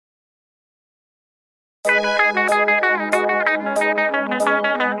It's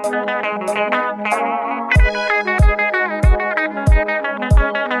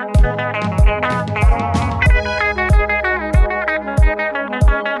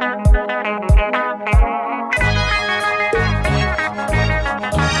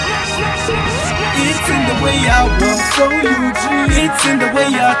in the way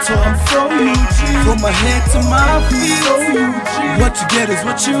I talk, so UG. From my head to my feet, so UG. What you get is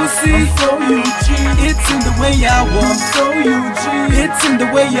what you see, so UG. It's in the way I walk, so UG. It's in the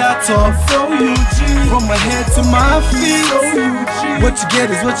way I talk, so UG. From my head to my feet, so UG. What you get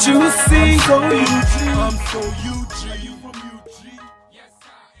is what you see, so UG. I'm so UG.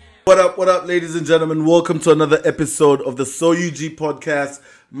 What up, ladies and gentlemen? Welcome to another episode of the So UG podcast.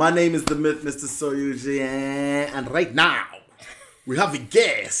 My name is the MITH, Mr. So UG, and right now we have a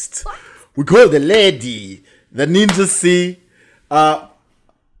guest. We call the lady, the Ninja C,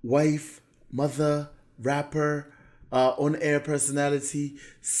 wife, mother, rapper, on-air personality,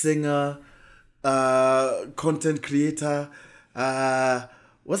 singer, content creator.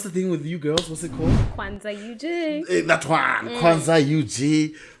 What's the thing with you girls? What's it called? Kwanzaa UG. That one. Kwanzaa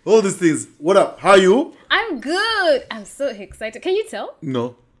UG. All these things. What up? How are you? I'm good. I'm so excited. Can you tell?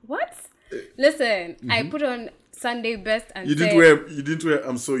 No. What? Listen, I put on Sunday best and You didn't wear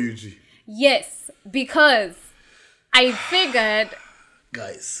I'm so UG. Yes, because I figured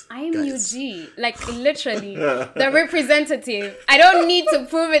Guys. UG. Like literally the representative. I don't need to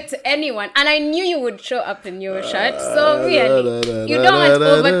prove it to anyone. And I knew you would show up in your shirt. So really, you don't want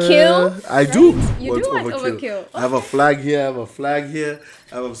overkill. I do. You do want overkill. I have a flag here. I have a flag here.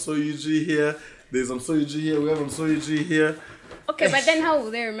 I have a So UG here. There's I'm so UG here. We have I'm so UG here. Okay, but then how will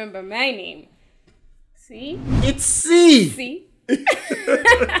they remember my name? See? It's C. See?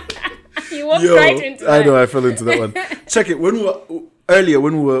 You walked right into that. I know, I fell into that one. Check it. When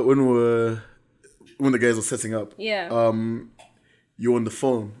the guys were setting up, you're on the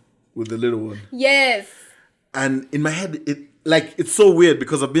phone with the little one. Yes. And in my head, it's so weird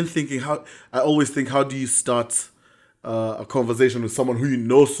because I've been thinking how do you start a conversation with someone who you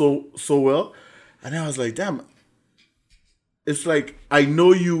know so well? And I was like, damn. It's like I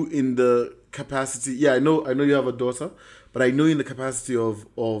know you in the capacity. Yeah, I know you have a daughter, but I know you in the capacity of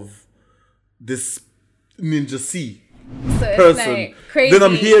this Ninja C person. Like crazy. Then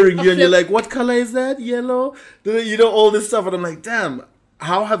I'm hearing you and you're like, what color is that? Yellow? You know, all this stuff. And I'm like, damn,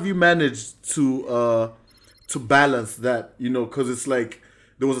 how have you managed to balance that? You know, because it's like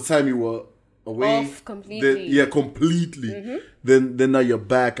there was a time you were away. Off completely. Completely. Mm-hmm. Then now you're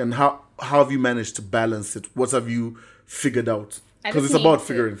back. And how have you managed to balance it? What have you figured out? Because it's about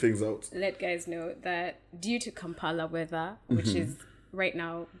figuring things out. Let guys know that due to Kampala weather, which is right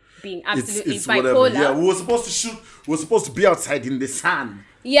now being absolutely it's bipolar. Whatever. Yeah, we were supposed to be outside in the sun.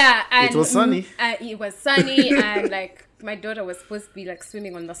 Yeah, and it was sunny. It was sunny, and like my daughter was supposed to be like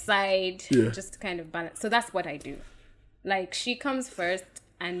swimming on the side, just to kind of balance. So that's what I do. Like she comes first,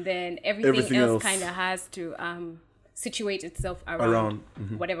 and then everything else kind of has to situate itself around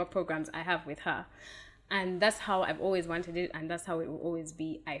whatever programs I have with her. And that's how I've always wanted it, and that's how it will always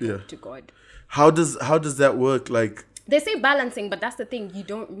be, I hope to God. How does that work? Like they say balancing, but that's the thing.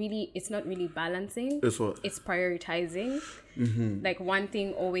 It's not really balancing. It's what? It's prioritizing. Mm-hmm. Like one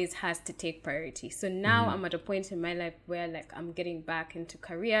thing always has to take priority. So now I'm at a point in my life where like I'm getting back into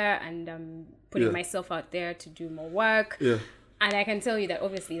career and I'm putting myself out there to do more work. Yeah. And I can tell you that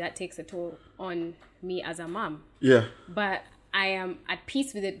obviously that takes a toll on me as a mom. Yeah. But I am at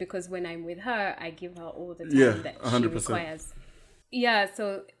peace with it because when I'm with her, I give her all the time that 100%. She requires. Yeah,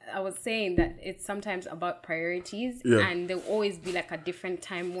 so I was saying that it's sometimes about priorities and there'll always be like a different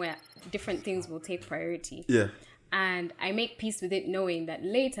time where different things will take priority. Yeah. And I make peace with it knowing that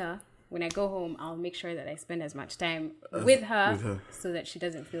later, when I go home, I'll make sure that I spend as much time with her so that she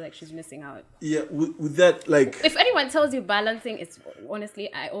doesn't feel like she's missing out. Yeah, with that, like... If anyone tells you balancing, it's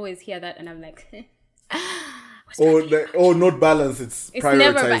honestly, I always hear that and I'm like... not balance, it's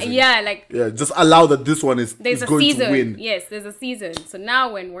prioritizing. Never just allow that this one is going to win. Yes, there's a season. So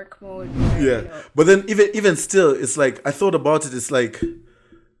now when work mode but then even still it's like I thought about it, it's like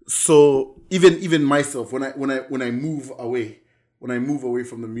so even myself when I move away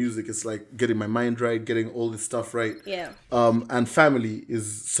from the music, it's like getting my mind right, getting all this stuff right. Yeah. And family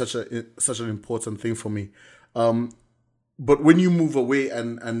is such an important thing for me. But when you move away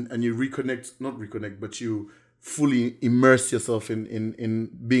and you not reconnect, but you fully immerse yourself in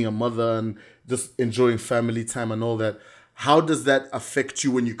being a mother and just enjoying family time and all that, how does that affect you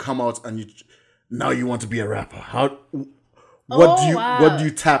when you come out and you want to be a rapper? What do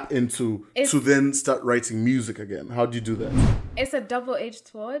you tap into to then start writing music again? How do you do that? It's a double-edged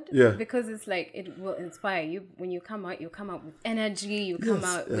sword. Yeah. Because it's like it will inspire you. When you come out with energy. You come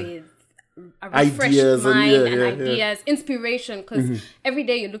out with a refreshed Ideas mind and ideas, inspiration. Because every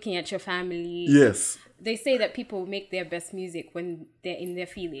day you're looking at your family. Yes. They say that people make their best music when they're in their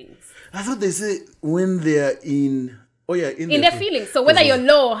feelings. I thought they say when they're in their feelings. So whether you're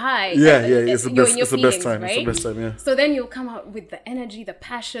low or high, it's the you're best. in your It's the feelings, best time. right? It's the best time. Yeah. So then you'll come out with the energy, the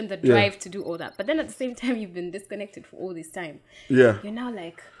passion, the drive to do all that. But then at the same time, you've been disconnected for all this time. Yeah. You're now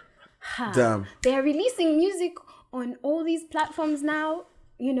like, damn. They are releasing music on all these platforms now.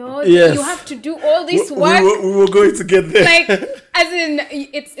 You know, yes. You have to do all this work. We were going to get there. Like, as in,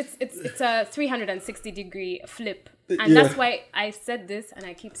 it's a 360-degree flip. And that's why I said this, and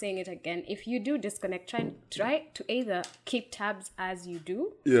I keep saying it again. If you do disconnect, try to either keep tabs as you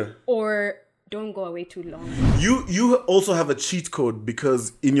do, or don't go away too long. You also have a cheat code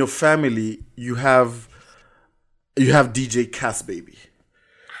because in your family you have DJ Cass Baby.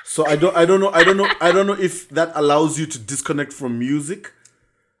 So I don't know if that allows you to disconnect from music.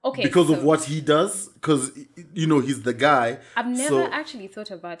 Okay, because of what he does, because he's the guy. I've never actually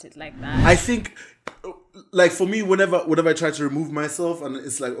thought about it like that. I think, like for me, whenever I try to remove myself, and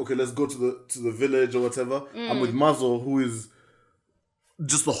it's like, okay, let's go to the village or whatever. I'm with Mazo, who is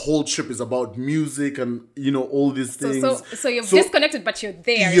just the whole trip is about music and all these things. So you're disconnected, but you're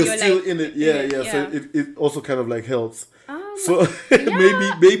there. You're still like, in it, yeah. So it also kind of like helps. So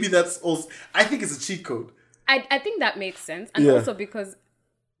maybe that's also. I think it's a cheat code. I think that makes sense, and also because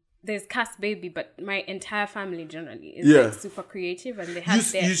there's Cass Baby, but my entire family generally is like super creative, and they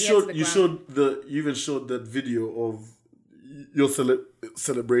have you even showed that video of your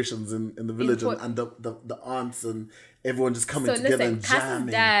celebrations in the village and the aunts and everyone just coming together and jamming.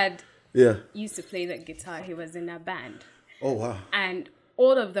 Cass's dad used to play the guitar. He was in a band. Oh wow! And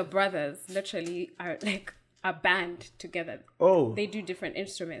all of the brothers literally are like a band together. Oh. They do different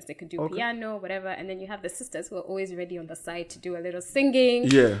instruments. They could do piano, whatever. And then you have the sisters who are always ready on the side to do a little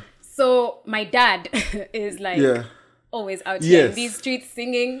singing. Yeah. So my dad is like always out here in these streets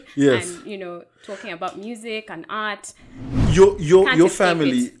singing and, talking about music and art. Your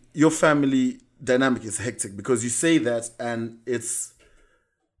family dynamic is hectic because you say that and it's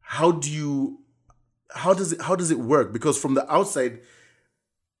how does it work? Because from the outside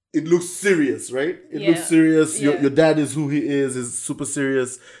it looks serious, right? It looks serious. Yeah. Your dad is who he is super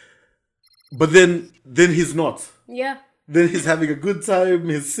serious. But then he's not. Yeah. Then he's having a good time,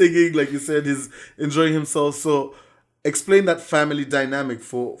 he's singing, like you said, he's enjoying himself. So explain that family dynamic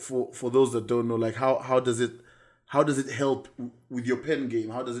for those that don't know. Like how does it help with your pen game?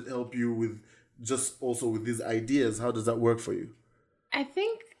 How does it help you with just also with these ideas? How does that work for you? I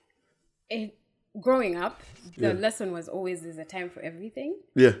think growing up, the lesson was always there's a time for everything.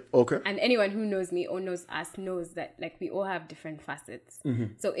 Yeah, okay. And anyone who knows me or knows us knows that like we all have different facets.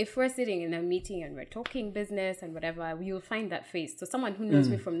 Mm-hmm. So if we're sitting in a meeting and we're talking business and whatever, you'll find that face. So someone who knows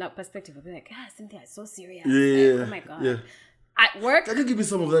me from that perspective will be like, Cynthia is so serious. Yeah, like, oh my God. Yeah. At work. Can you give me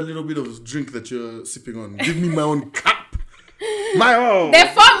some of that little bit of drink that you're sipping on? Give me my own cup. My own. The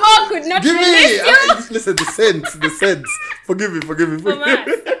former could not give release you. Listen, the sense. Forgive me. Forgive me.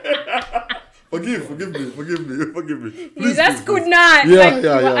 Please, you just could not. You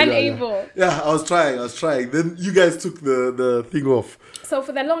were unable. Yeah, I was trying. Then you guys took the thing off. So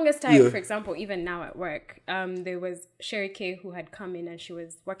for the longest time, for example, even now at work, there was Sherry Kay who had come in and she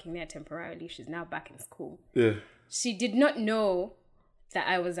was working there temporarily. She's now back in school. Yeah. She did not know that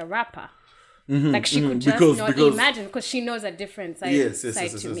I was a rapper. Mm-hmm, like she could just not imagine because she knows a different side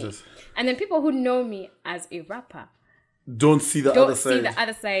to me. Yes. And then people who know me as a rapper don't see the other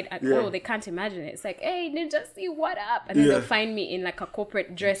side at all. They can't imagine it. It's like, hey, Ninja, see what up? And then they'll find me in like a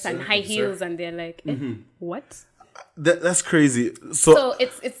corporate dress and high heels, and they're like, what? That's crazy. So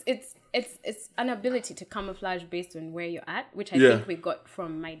it's an ability to camouflage based on where you're at, which I think we got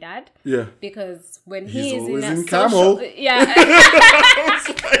from my dad. Yeah. Because when he's in camo.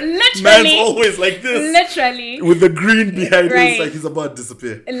 Literally. Man's always like this. Literally. With the green behind him, it's like he's about to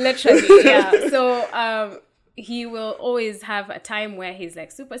disappear. Literally, yeah. So he will always have a time where he's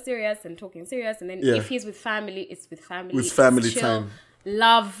like super serious and talking serious, and then if he's with family, it's with family. With family chill, time.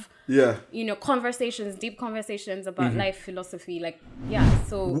 Love. Yeah. Conversations, deep conversations about life philosophy. Like,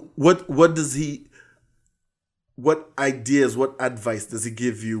 so what does he what advice does he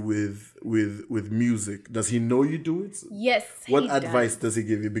give you with music? Does he know you do it? Yes. What advice does he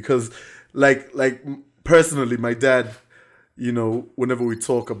give you? Because like personally, my dad, whenever we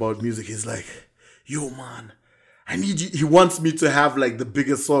talk about music, he's like, yo man, I need you. He wants me to have like the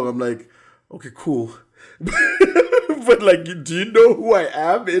biggest song. I'm like, okay, cool. But like, do you know who I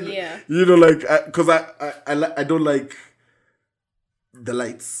am? Yeah. You know, like, because I don't like the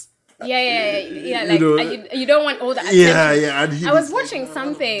lights. Yeah. Like, know, you don't want all the attention. Yeah. And I was watching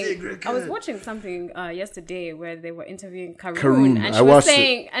something. Yesterday where they were interviewing Karoon,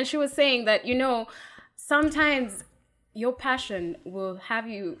 and she was saying that, you know, sometimes your passion will have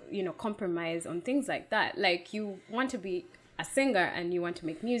you, you know, compromise on things like that. Like, you want to be a singer and you want to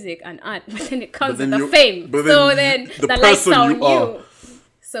make music and art, but then it comes with the fame. So then the lights are on you.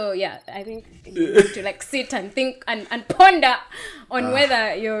 So yeah, I think you need to like sit and think and ponder on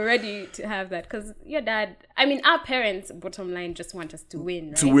whether you're ready to have that. Because your dad, I mean, our parents, bottom line, just want us to win,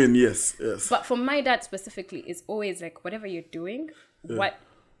 right? To win, yes. But for my dad specifically, it's always like, whatever you're doing, what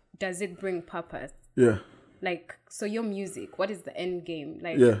does it bring purpose? Yeah. Like, so your music, what is the end game?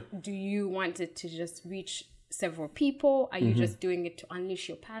 Like, do you want it to just reach several people? Are you just doing it to unleash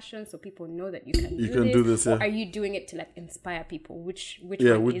your passion so people know that you can do this? Or are you doing it to like inspire people? Which one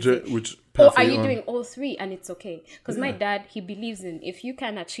is it? Or are you doing all three and it's okay? Because my dad, he believes in, if you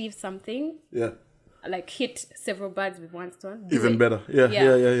can achieve something, like hit several birds with one stone, even better.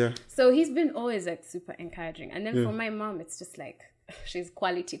 Yeah. So he's been always like super encouraging. And then for my mom, it's just like, she's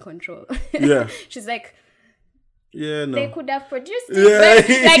quality control. Yeah. She's like, yeah, no. They could have produced it, but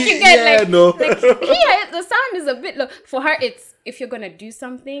like, you get like here the sound is a bit low. For her, it's, if you're gonna do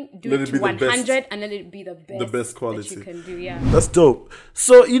something, do it to 100 and let it be the best quality that you can do. Yeah, that's dope.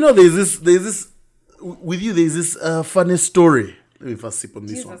 So, you know, there's this with you. There's this funny story. Let me first sip on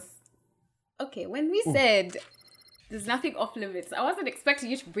this one. Okay, when we said there's nothing off limits, I wasn't expecting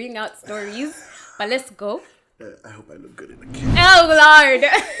you to bring out stories, but let's go. I hope I look good in the camera. Oh Lord.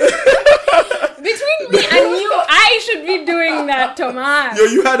 Between me and you, I should be doing that, Thomas. Yo,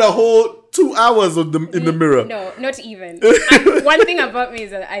 you had a whole 2 hours in the mirror. No, not even. One thing about me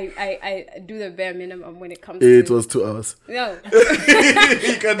is that I do the bare minimum when it comes to... It was 2 hours. No.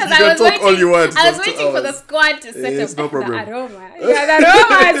 you can talk all you want. I was waiting for the squad to set up the aroma. Yeah, the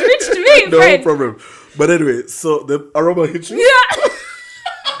aroma has reached me, no friend. problem. But anyway, so the aroma hit you? Yeah.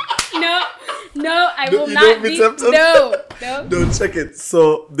 No, I will not be tempted. No. Don't check it.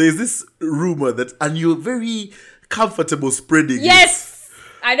 So there's this rumor that, and you're very comfortable spreading it. Yes,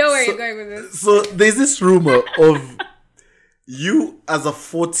 I know where you're going with this. So there's this rumor of you as a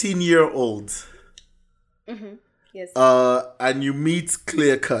 14-year-old. Mm-hmm. Yes. And you meet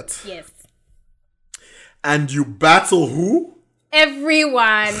Clear Cut. Yes. And you battle who?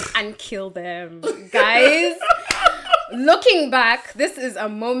 Everyone and kill them, guys. Looking back, this is a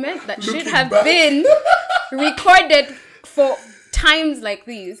moment that should have been recorded for times like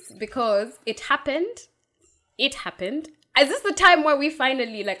these, because it happened. It happened. Is this the time where we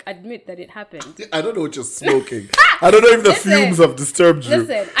finally like admit that it happened? I don't know what you're smoking. I don't know if the fumes have disturbed you.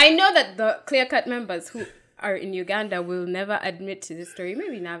 Listen, I know that the Clear Cut members who are in Uganda will never admit to this story.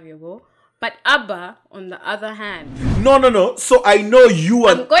 Maybe Navia will. But Abba, on the other hand... No. So I know you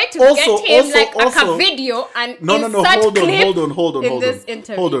and... I'm going to get him a video and insert clip hold on. in this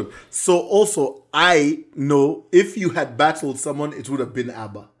interview. Hold on. So also, I know if you had battled someone, it would have been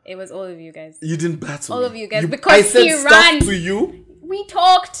Abba. It was all of you guys. You didn't battle all of you guys. Because I said he ran. Stuff to you. We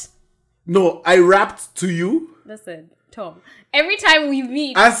talked. No, I rapped to you. Listen, Tom. Every time we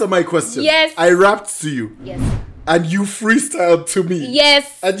meet... Answer my question. Yes. I rapped to you. Yes. And you freestyled to me.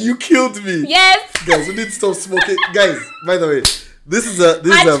 Yes. And you killed me. Yes. Guys, we need to stop smoking. Guys, by the way, this is 14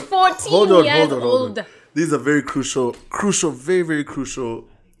 hold on. old. This is a very crucial, very, very crucial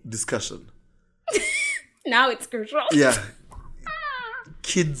discussion. Now it's crucial. Yeah.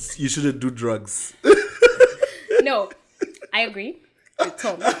 Kids, you shouldn't do drugs. No, I agree with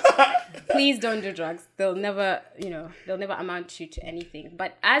Tom. Please don't do drugs. They'll never amount you to anything.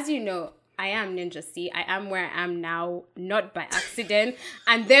 But as you know, I am Ninja C. I am where I am now, not by accident.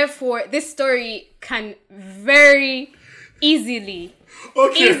 And therefore, this story can very easily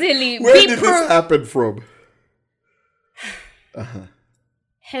where did this happen from?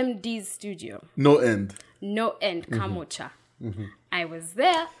 Hemdi's studio. No end. Kamocha. Mm-hmm. I was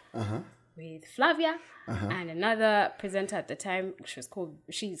there with Flavia and another presenter at the time.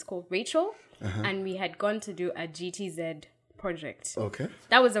 She's called Rachel. And we had gone to do a GTZ project. Okay.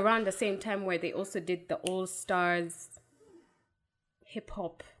 That was around the same time where they also did the All Stars hip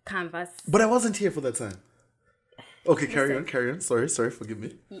hop canvas. But I wasn't here for that time. Okay, carry on. Sorry, forgive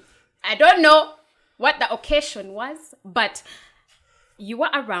me. I don't know what the occasion was, but you were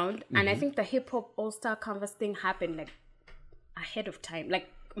around, and I think the hip hop All Star canvas thing happened like ahead of time,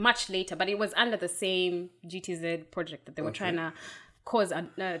 like much later, but it was under the same GTZ project that they were trying to cause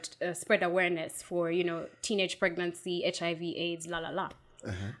spread awareness for, teenage pregnancy, HIV, AIDS, la la la.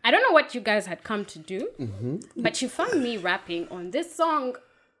 I don't know what you guys had come to do, but she found me rapping on this song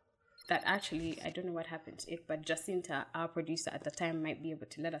that actually, I don't know what happened to it, but Jacinta, our producer at the time, might be able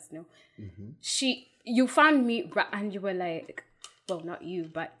to let us know. You found me, and you were like, well, not you,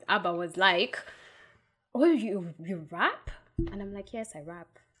 but Abba was like, oh, you rap? And I'm like, yes, I rap.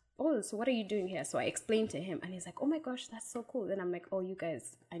 Oh, so what are you doing here? So I explained to him, and he's like, oh my gosh, that's so cool. Then I'm like, oh, you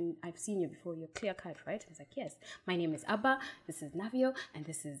guys, I've seen you before. You're clear cut, right? He's like, yes. My name is Abba. This is Navio, and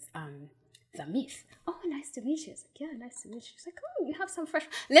this is the MITH. Oh, nice to meet you. It's like, yeah, nice to meet you. She's like, oh, you have some fresh.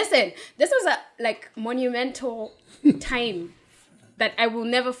 Listen, this was a monumental time that I will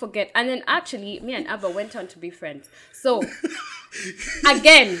never forget. And then actually, me and Abba went on to be friends. So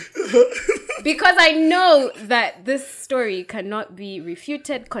again, because I know that this story cannot be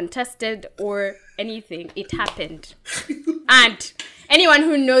refuted, contested, or anything, it happened. And anyone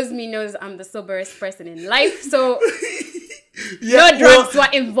who knows me knows I'm the soberest person in life. So no drugs were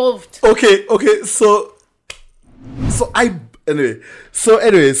involved. Okay. So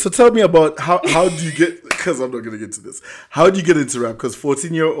tell me about how do you get, because I'm not going to get to this. How do you get into rap? Because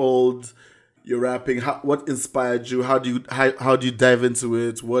 14-year-old, you're rapping. What inspired you? How do you dive into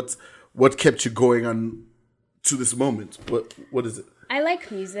it? What kept you going on to this moment? What is it? I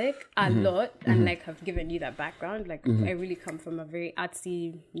like music a lot, and like I've given you that background. Like I really come from a very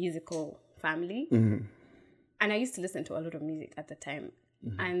artsy musical family. And I used to listen to a lot of music at the time.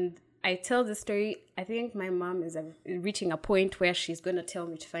 And I tell the story, I think my mom is reaching a point where she's going to tell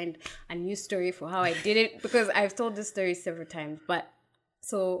me to find a new story for how I did it, because I've told this story several times. But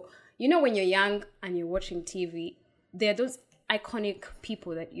so, you know, when you're young and you're watching TV, there are those iconic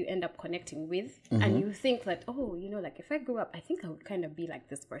people that you end up connecting with. And you think that, oh, you know, like if I grew up, I think I would kind of be like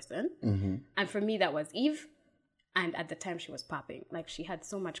this person. And for me, that was Eve. And at the time, she was popping. Like, she had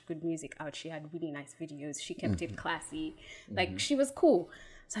so much good music out. She had really nice videos. She kept it classy. Like, she was cool.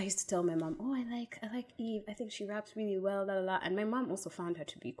 So I used to tell my mom, oh, I like Eve. I think she raps really well, la, la, la. And my mom also found her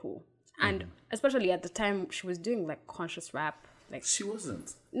to be cool. And especially at the time, she was doing, like, conscious rap. Like, she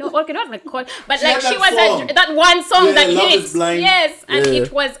wasn't. No, okay, not like but like she was that one song that hit. Yes, and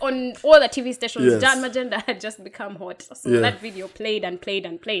it was on all the TV stations. Yes. Dan Magenda had just become hot. So that video played and played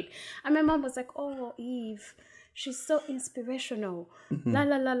and played. And my mom was like, oh, Eve, she's so inspirational. La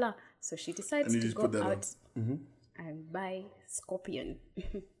la la la. So she decides to go out and buy Scorpion.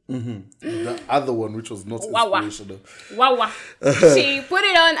 The other one, which was not inspirational. Wawa. She put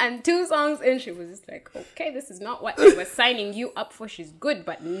it on, and 2 songs in, she was just like, okay, this is not what I was signing you up for. She's good,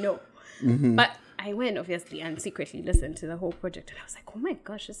 but no. But I went, obviously, and secretly listened to the whole project, and I was like, oh my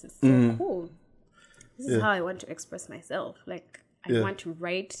gosh, this is so cool. This is how I want to express myself. Like, I want to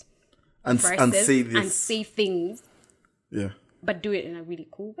write and say this. And say things. Yeah. But do it in a really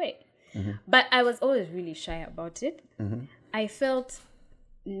cool way. But I was always really shy about it. I felt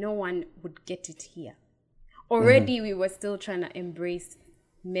no one would get it here. Already we were still trying to embrace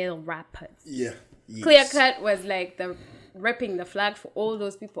male rappers. Yeah. Yes. Clear Cut was like the repping the flag for all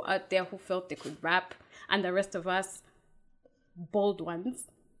those people out there who felt they could rap, and the rest of us bold ones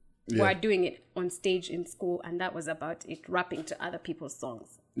were doing it on stage in school, and that was about it, rapping to other people's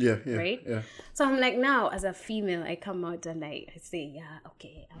songs. Yeah. Right? Yeah. So I'm like, now as a female, I come out and I say, yeah,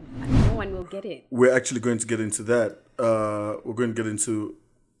 okay, no one will get it. We're actually going to get into that. We're going to get into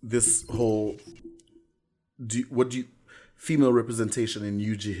this whole female representation in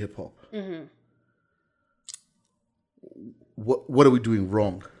UG hip hop. What are we doing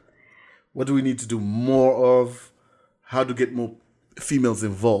wrong? What do we need to do more of? How to get more females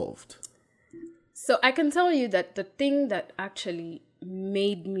involved? So I can tell you that the thing that actually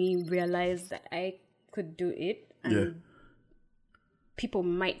made me realize that I could do it and people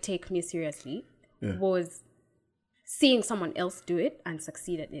might take me seriously was seeing someone else do it and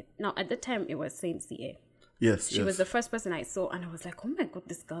succeed at it. Now, at the time, it was Saint CA. Yes, She was the first person I saw, and I was like, oh my God,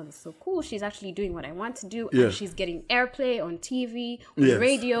 this girl is so cool. She's actually doing what I want to do, and she's getting airplay on TV, on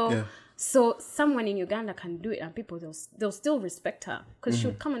radio. Yeah. So someone in Uganda can do it, and people, they'll still respect her, because she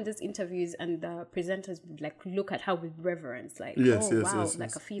would come on these interviews, and the presenters would like look at her with reverence, like,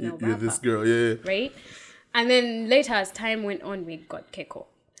 like a female rapper. This girl, right? And then later, as time went on, we got Keiko.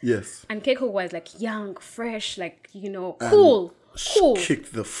 Yes. And Keiko was like young, fresh, like, you know, cool.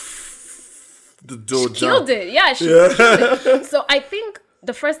 Kicked the door down. She killed it. Yeah, she killed it. So I think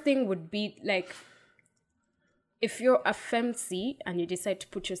the first thing would be like, if you're a femc and you decide to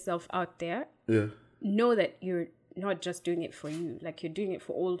put yourself out there, know that you're not just doing it for you. Like, you're doing it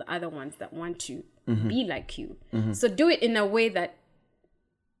for all the other ones that want to be like you. So do it in a way that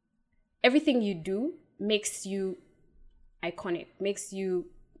everything you do makes you iconic, makes you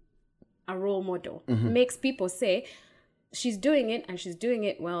a role model, makes people say, she's doing it and she's doing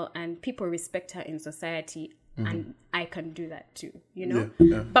it well, and people respect her in society, and I can do that too, you know.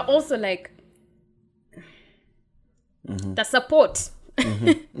 But also like the support,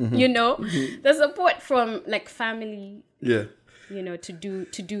 you know, the support from like family, you know, to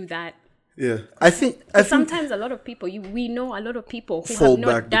do that. Yeah, I think sometimes a lot of people, we know a lot of people who fall have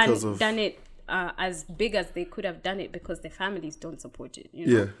not back done it as big as they could have done it because their families don't support it, you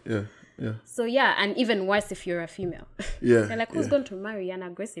know? Yeah. So yeah, and even worse if you're a female. Yeah. They're like, who's going to marry an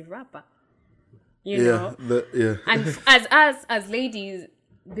aggressive rapper? You know? And as ladies,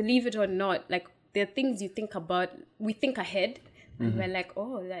 believe it or not, like there are things you think about, we think ahead, and we're like,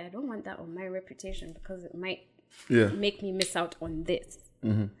 oh, I don't want that on my reputation because it might make me miss out on this.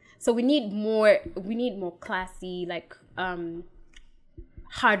 So we need more classy, like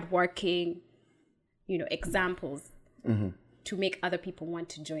hardworking, you know, examples to make other people want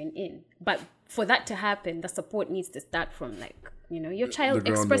to join in. But for that to happen, the support needs to start from like, you know, your child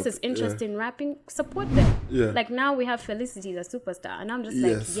expresses interest in rapping, support them. Yeah. Like now we have Felicity, the superstar, and I'm just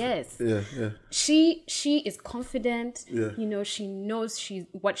like, yes. Yeah. She is confident. Yeah. You know, she knows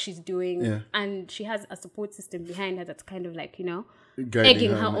what she's doing, and she has a support system behind her that's kind of like, you know,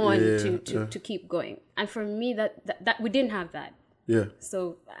 egging her on to keep going. And for me, that we didn't have that. Yeah.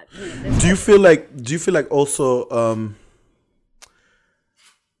 So, you know, do you feel like also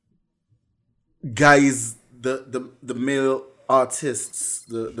guys, the male artists,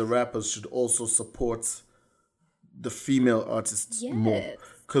 the rappers should also support the female artists more?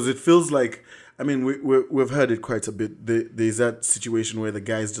 Because it feels like, I mean, we've heard it quite a bit. There's that situation where the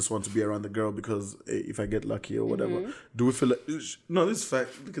guys just want to be around the girl because hey, if I get lucky or whatever. Do we feel like, no, this is fact.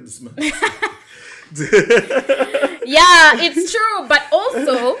 Look at this man. Yeah, it's true. But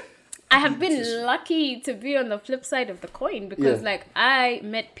also, I have been lucky to be on the flip side of the coin because like I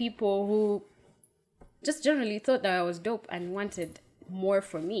met people who just generally thought that I was dope and wanted more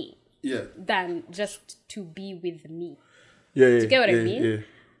for me than just to be with me. Do you get what I mean? Yeah.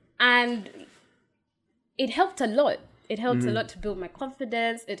 And it helped a lot. It helped a lot to build my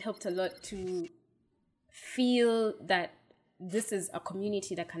confidence. It helped a lot to feel that this is a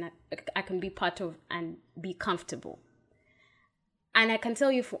community that I can be part of and be comfortable. And I can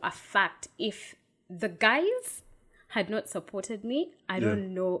tell you for a fact, if the guys had not supported me, I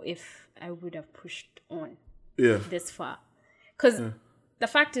don't know if I would have pushed on this far. Because the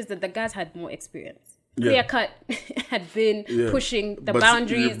fact is that the guys had more experience. Clear Cut had been pushing the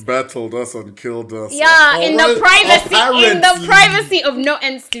boundaries. You battled us and killed us. Yeah, in the privacy of No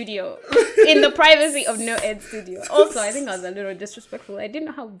End Studio. In the privacy of No End Studio. Also, I think I was a little disrespectful. I didn't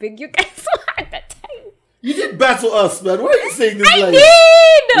know how big you guys were at that time. You did battle us, man. Why are you saying this? I did.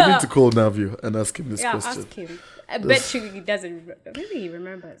 We need to call Navio and ask him this question. Ask him. I bet you he doesn't. Maybe he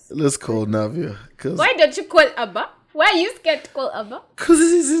remembers. Let's call Navio. Why don't you call Abba? Why are you scared to call Abba? Because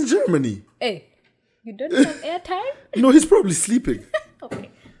he's in Germany. Hey. You don't have airtime? No, he's probably sleeping.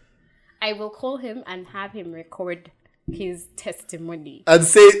 Okay. I will call him and have him record his testimony. And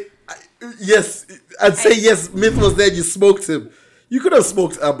say, yes. And say, yes, Myth was there, you smoked him. You could have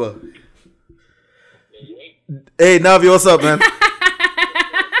smoked Abba. Hey, Navi, what's up, man?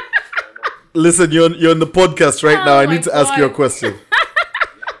 Listen, you're on the podcast right now. I need to ask you a question.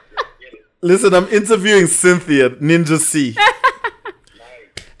 Listen, I'm interviewing Cynthia, Ninja C.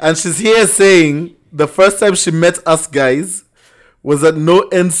 And she's here saying the first time she met us guys was at No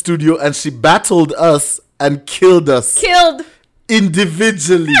End Studio and she battled us and killed us. Killed.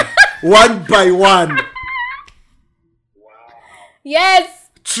 Individually. One by one. Wow. Yes.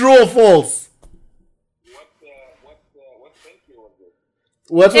 True or false? What century was this?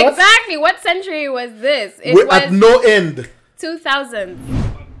 What? Exactly. What century was this? It We're was at No End. 2000.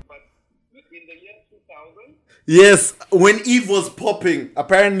 Yes, when Eve was popping,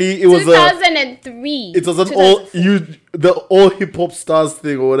 apparently it was 2003. It was the all hip hop stars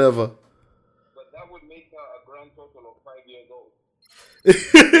thing or whatever. But that would make her a grand total of 5 years old.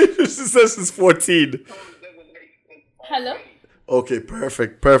 She says she's 14. Hello? Okay,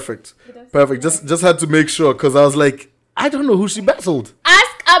 perfect. Just had to make sure because I was like, I don't know who she battled.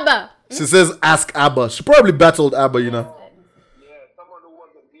 Ask Abba. She says, ask Abba. She probably battled Abba, you know. Yeah, someone who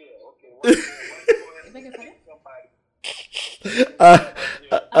wasn't here. Okay.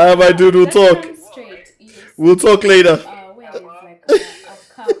 My dude, we'll talk. We'll talk later.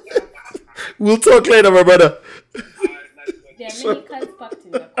 We'll talk later, my brother. There are many cars parked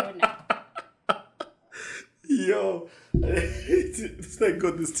in the corner. Yo, thank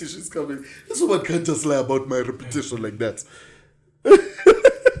God this tissue's coming. This woman can't just lie about my reputation like that.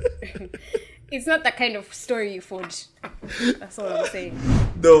 It's not that kind of story you forge. That's all I'm saying.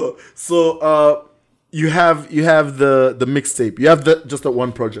 No, so you have the mixtape. You have just that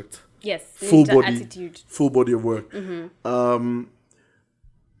one project. Yes, Full Ninja body, Attitude. full body of work. We're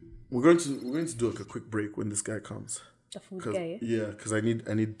going to do like a quick break when this guy comes. The food guy. Yeah, because I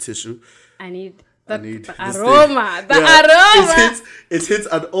need tissue. I need I the need aroma. The Yeah, aroma. It hits,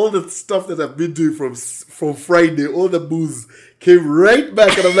 and all the stuff that I've been doing from Friday, all the booze came right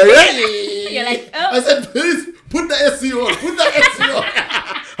back, and I'm like, hey! You're like, oh. I said, please put the SC on, put the SC on.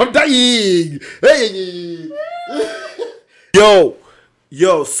 I'm dying. Hey. Yo.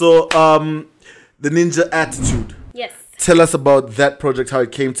 So the Ninja Attitude. Yes. Tell us about that project, how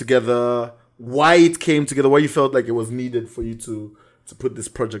it came together, why it came together, why you felt like it was needed for you to put this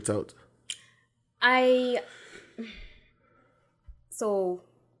project out. So,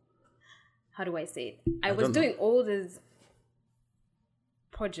 how do I say it? I was doing all these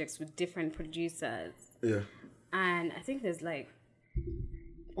projects with different producers. Yeah. And I think there's like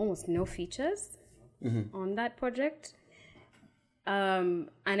almost no features on that project. And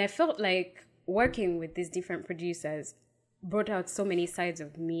I felt like working with these different producers brought out so many sides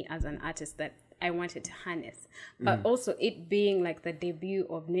of me as an artist that I wanted to harness. But also it being like the debut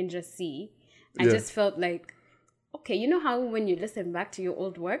of Ninja C, I just felt like, okay, you know how when you listen back to your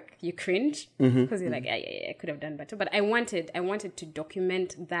old work, you cringe because you're like, yeah, I could have done better. But I wanted to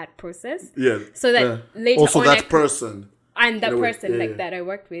document that process. Yeah. So that later also on, that person. And that person yeah. that I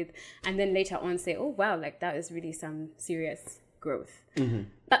worked with, and then later on say, oh wow, like that is really some serious growth.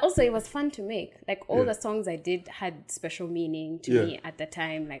 But also it was fun to make. Like all the songs I did had special meaning to me at the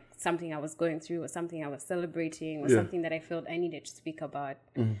time, like something I was going through or something I was celebrating or something that I felt I needed to speak about.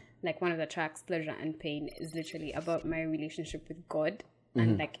 Like one of the tracks, Pleasure and Pain, is literally about my relationship with God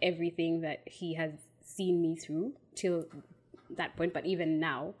and like everything that he has seen me through till that point, but even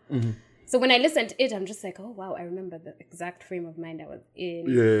now. So when I listened to it, I'm just like, oh, wow, I remember the exact frame of mind I was in.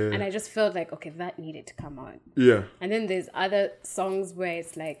 Yeah. And I just felt like, okay, that needed to come out. Yeah. And then there's other songs where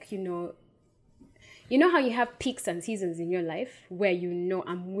it's like, you know how you have peaks and seasons in your life where you know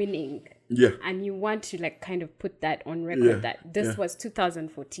I'm winning. Yeah. And you want to like kind of put that on record that this was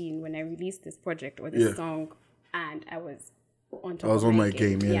 2014 when I released this project or this song and I was on top of my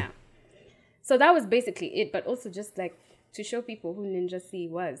game. Yeah. So that was basically it, but also just like to show people who Ninja C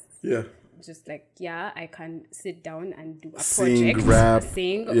was. Yeah. Just like, I can sit down and do a project, rap,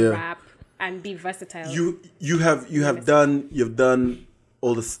 and be versatile. You've done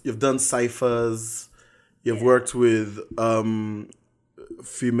all this. You've done ciphers. You've worked with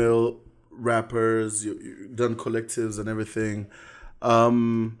female rappers. You've done collectives and everything.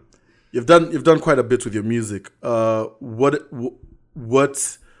 You've done quite a bit with your music. Who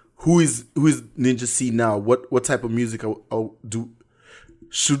is Ninja C now? What type of music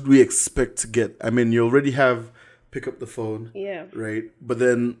should we expect to get? I mean, you already have Pick Up the Phone, right? But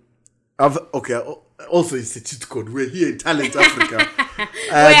then also it's a cheat code. We're here in Talent Africa.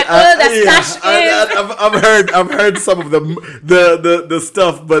 I've heard some of the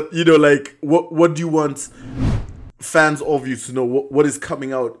stuff, but you know, like what do you want fans of you to know? What is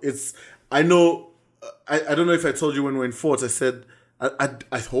coming out? I know. I don't know if I told you when we were in Fort. I said.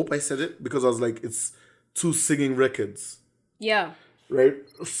 I hope I said it because I was like, it's 2 singing records. Yeah. Right?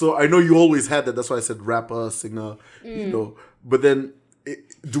 So I know you always had that. That's why I said rapper, singer, you know. But then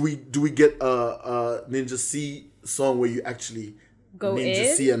do we get a Ninja C song where you actually go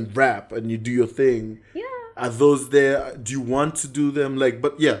Ninja C and rap and you do your thing? Yeah. Are those there? Do you want to do them?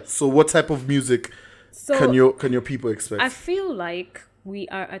 So what type of music can your people expect? I feel like we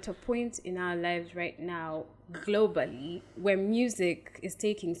are at a point in our lives right now globally where music is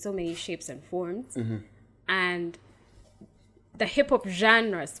taking so many shapes and forms and the hip-hop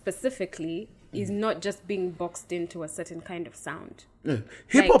genre specifically is not just being boxed into a certain kind of sound.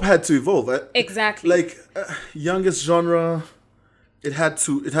 Hip-hop had to evolve. Exactly. Youngest genre, it had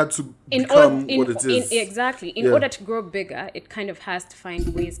to become what it is. Exactly. In order to grow bigger, it kind of has to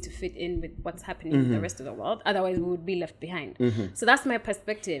find ways to fit in with what's happening in the rest of the world. Otherwise, we would be left behind. So that's my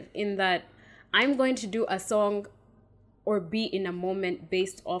perspective in that I'm going to do a song or be in a moment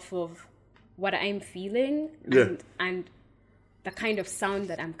based off of what I'm feeling and the kind of sound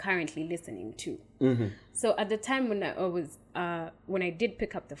that I'm currently listening to. So at the time when I did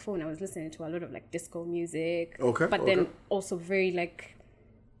Pick Up the Phone, I was listening to a lot of like disco music. But then also very like,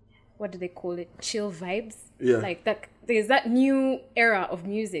 what do they call it? Chill vibes. Yeah. Like that. There's that new era of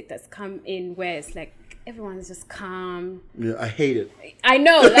music that's come in where it's like everyone's just calm. Yeah, I hate it. I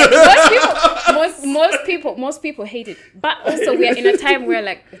know, like most people hate it. But also we are in a time where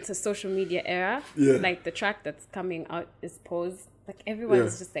like it's a social media era. Yeah. Like the track that's coming out is posed. Like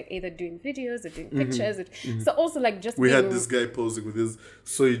everyone's just like either doing videos or doing pictures. So also like just we had this guy posing with his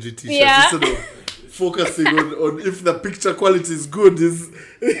Soiji t-shirt instead of focusing on if the picture quality is good, is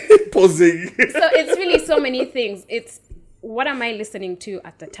posing. So it's really so many things. It's what am I listening to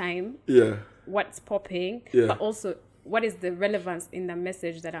at the time? Yeah. What's popping? Yeah. But also, what is the relevance in the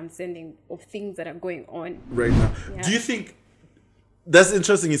message that I'm sending of things that are going on right now? Yeah. Do you think that's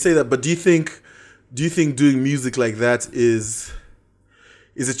interesting you say that, but do you think doing music like that is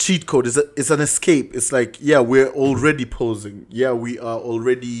a cheat code? It's an escape? It's like, yeah, we're already posing. Yeah, we are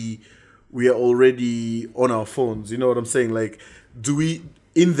already on our phones. You know what I'm saying? Like, do you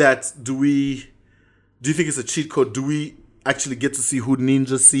think it's a cheat code? Do we actually get to see who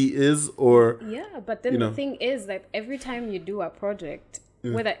Ninja C is? Or yeah, but then the thing is that every time you do a project,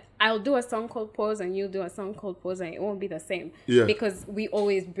 whether I'll do a song called Pose and you'll do a song called Pose, and it won't be the same. Yeah. Because we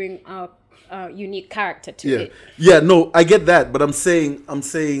always bring up a unique character to it. Yeah, no, I get that, but I'm saying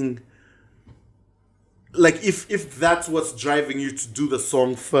like if that's what's driving you to do the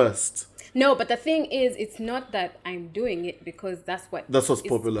song first. No, but the thing is, it's not that I'm doing it because that's what's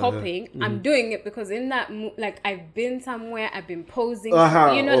popular. Popping. Yeah. I'm doing it because in that, like, I've been somewhere, I've been posing.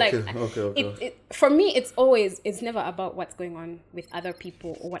 Okay. For me, it's never about what's going on with other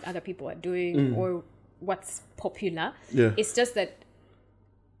people or what other people are doing or what's popular. Yeah. It's just that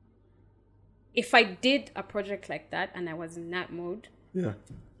if I did a project like that and I was in that mode,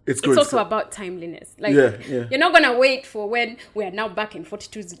 it's also about timeliness. Like, you're not going to wait for when we are now back in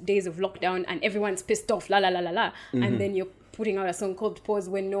 42 days of lockdown and everyone's pissed off, and then you're putting out a song called Pause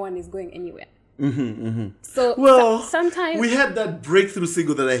when no one is going anywhere. So, sometimes... We had that breakthrough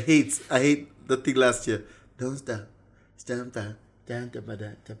single that I hate. I hate the thing last year. Don't stop. Don't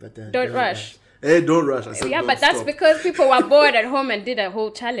rush. Hey, don't rush. I said, yeah, but that's because people were bored at home and did a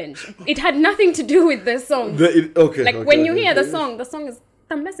whole challenge. It had nothing to do with the song. When you hear the song is...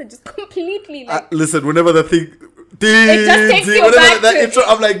 The message is completely like... listen, whenever the thing... It just takes you back that intro,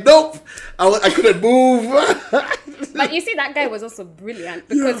 I'm like, nope. I couldn't move. But you see, that guy was also brilliant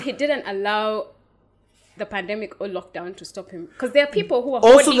because he didn't allow the pandemic or lockdown to stop him. Because there are people who are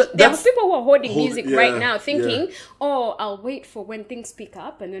hoarding music right now thinking, I'll wait for when things pick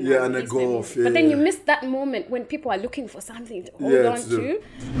up and then I'll then go off. But then you miss that moment when people are looking for something to hold on to.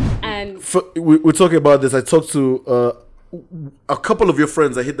 And we're talking about this. I talked to... a couple of your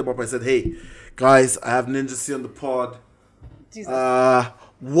friends, I hit them up. I said, "Hey, guys, I have Ninja C on the pod. Jesus.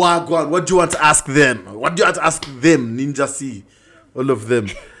 What do you want to ask them? What do you want to ask them, Ninja C? All of them."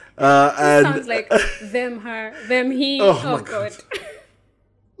 And sounds like them, her, them, he. Oh my God.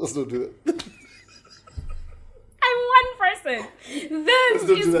 Let's not do that. I'm one person. Them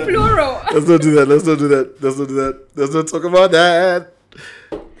is plural. Let's not do that. Let's not talk about that.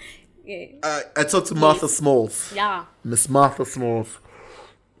 I talked to Martha Smalls. Yeah. Miss Martha Smalls.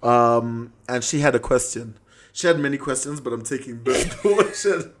 And she had a question. She had many questions, but I'm taking the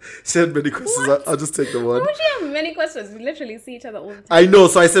she had many questions. I'll just take the one. Why would you have many questions? We literally see each other all the time. I know.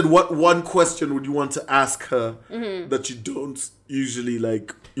 So I said, what one question would you want to ask her that you don't usually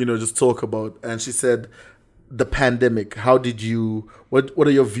just talk about? And she said, the pandemic. How did you, what are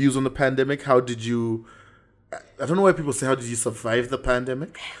your views on the pandemic? How did you... I don't know why people say, how did you survive the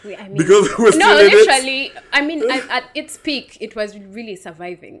pandemic? Because we're still in it. I mean, at its peak, it was really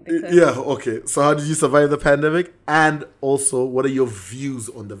surviving. Okay. So how did you survive the pandemic? And also, what are your views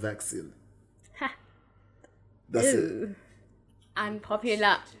on the vaccine? That's it.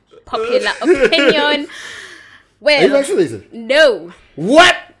 Unpopular opinion. Well, are you vaccinated? No.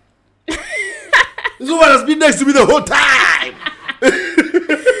 What? This woman has been next to me the whole time.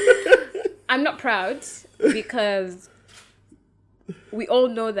 I'm not proud. Because we all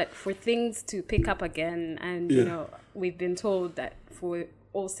know that for things to pick up again, and we've been told that for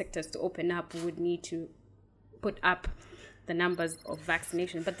all sectors to open up, we would need to put up the numbers of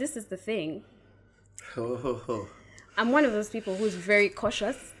vaccination. But this is the thing. I'm one of those people who's very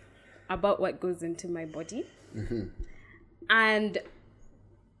cautious about what goes into my body. And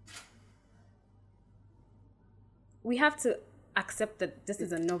we have to accept that this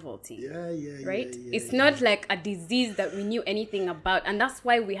is a novelty, right? It's not like a disease that we knew anything about, and that's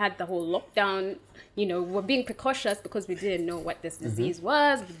why we had the whole lockdown. We're being precautious because we didn't know what this disease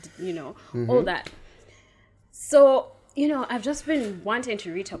was, all that. So, I've just been wanting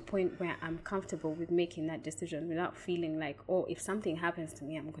to reach a point where I'm comfortable with making that decision without feeling like, if something happens to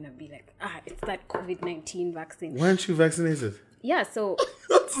me, I'm gonna be like, it's that COVID-19 vaccine. Why aren't you vaccinated? Yeah, so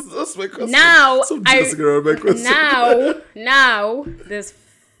that's my question. Now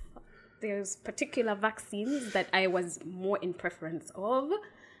there's particular vaccines that I was more in preference of,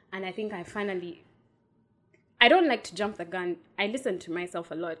 and I think I don't like to jump the gun. I listen to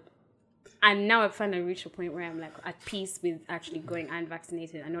myself a lot, and now I've finally reached a point where I'm like at peace with actually going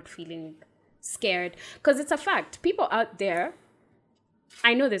unvaccinated and not feeling scared, because it's a fact. People out there,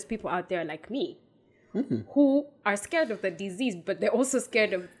 I know there's people out there like me who are scared of the disease, but they're also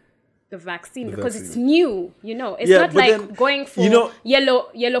scared of the vaccine because it's new, It's not like then, going for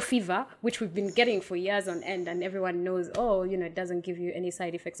yellow fever, which we've been getting for years on end, and everyone knows, it doesn't give you any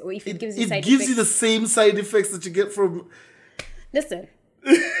side effects, or if it gives you side effects. It gives you the same side effects that you get from... Listen.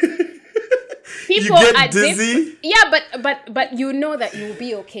 People you get dizzy? But you know that you'll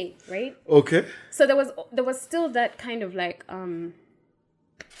be okay, right? Okay. So there was still that kind of like...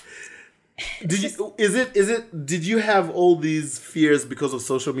 Did you have all these fears because of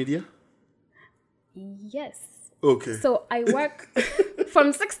social media? Yes. Okay. So I work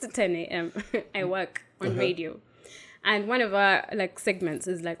from 6 to 10 a.m. I work on radio. And one of our segments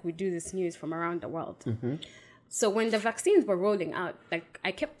is we do this news from around the world. Mm-hmm. So when the vaccines were rolling out,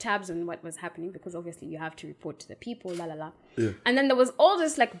 I kept tabs on what was happening because obviously you have to report to the people, Yeah. And then there was all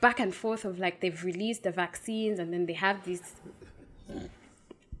this back and forth of they've released the vaccines and then they have these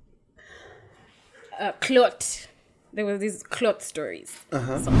clot. There were these clot stories.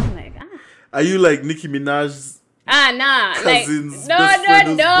 Uh-huh. So I'm like, Are you like Nicki Minaj's cousins?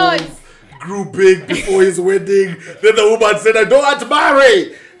 No. Grew big before his wedding. Then the woman said, I don't want to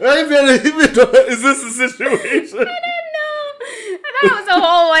marry. Is this the situation? I don't know. That was a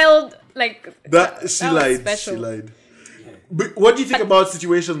whole wild, She lied. She lied. But what do you think about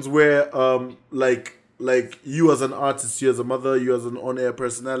situations where, you as an artist, you as a mother, you as an on-air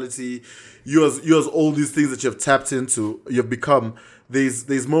personality, you as all these things that you have tapped into, you've become,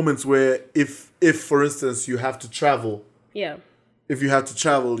 there's moments where if for instance you have to travel, if you have to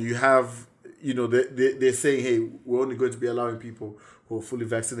travel, you have, they're saying, hey, we're only going to be allowing people who are fully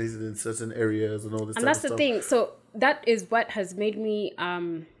vaccinated in certain areas and all this. And that's the thing. So that is what has made me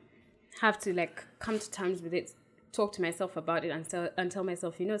have to come to terms with it, talk to myself about it, and tell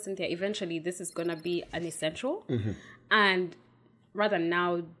myself, Cynthia, eventually this is gonna be an essential, and rather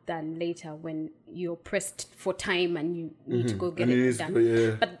now than later when you're pressed for time and you need to go get it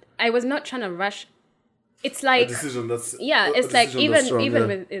done. But I was not trying to rush. It's like a decision that's with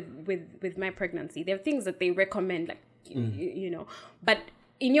my pregnancy, there are things that they recommend, but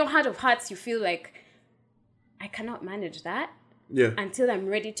in your heart of hearts you feel like I cannot manage that. Yeah. Until I'm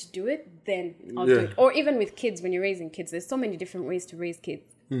ready to do it, then I'll do it. Or even with kids, when you're raising kids, there's so many different ways to raise kids.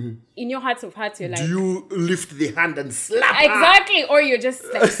 Mm-hmm. In your hearts of hearts, you're like... Do you lift the hand and slap her? Exactly. Or you just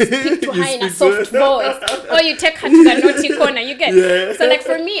speak to her in a soft voice. Or you take her to the naughty corner. You get... Yeah. So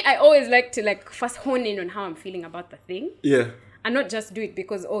for me, I always like to first hone in on how I'm feeling about the thing. Yeah. And not just do it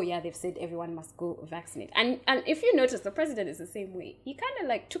because, they've said everyone must go vaccinate. And if you notice, the president is the same way. He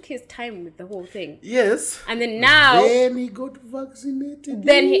kind of took his time with the whole thing. Yes. And then now... Then he got vaccinated.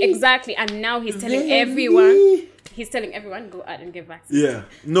 Exactly. And now he's telling everyone... He's telling everyone, go out and get vaccinated. Yeah.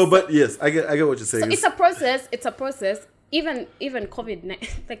 No, but yes, I get what you're saying. So it's a process. Even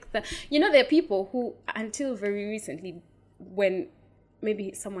COVID-19... there are people who, until very recently, when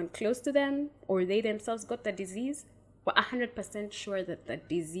maybe someone close to them or they themselves got the disease... were 100% sure that the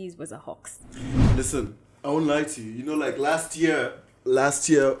disease was a hoax. Listen, I won't lie to you. Last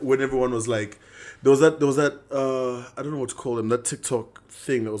year when everyone was there was that I don't know what to call them, that TikTok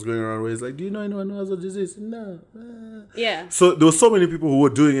thing that was going around where it's do you know anyone who has a disease? No. Yeah. So there were so many people who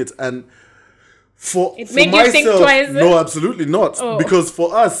were doing it, and for made myself, you think twice. No, absolutely not. Oh. Because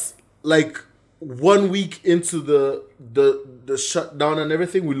for us, 1 week into the shutdown and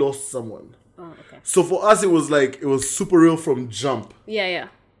everything, we lost someone. So for us, it was super real from jump. Yeah.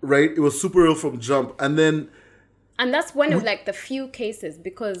 Right? It was super real from jump. And that's one of the few cases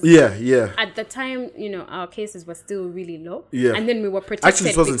because at the time, our cases were still really low. Yeah. And then we were protected.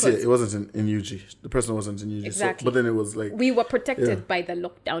 Actually, it wasn't in UG. The person wasn't in UG. Exactly. So, but then it was we were protected by the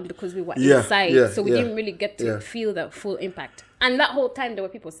lockdown because we were inside. So we didn't really get to feel the full impact. And that whole time there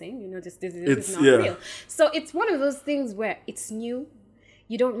were people saying, this is not real. So it's one of those things where it's new.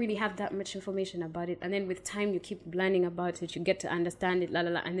 You don't really have that much information about it. And then with time, you keep learning about it. You get to understand it,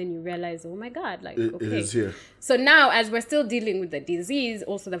 and then you realize, oh my God, okay. It is here. So now, as we're still dealing with the disease,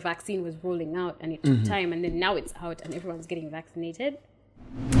 also the vaccine was rolling out and it took time. And then now it's out and everyone's getting vaccinated.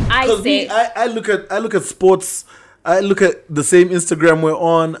 I look at sports. I look at the same Instagram we're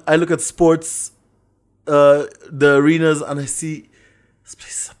on. I look at sports, the arenas, and I see this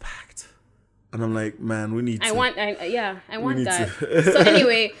place is packed. And I'm like, man, we need to. I want that. So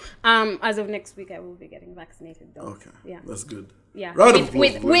anyway, as of next week, I will be getting vaccinated though. Okay. Yeah. That's good. Yeah.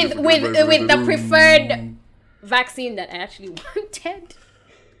 With the preferred vaccine that I actually wanted.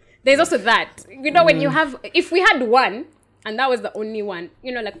 There's also that. When you have, if we had one, And that was the only one.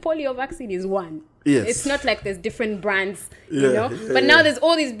 You know, like polio vaccine is one. Yes. It's not like there's different brands, you know. But now there's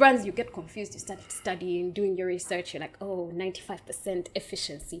all these brands. You get confused. You start studying, doing your research. You're like, oh, 95%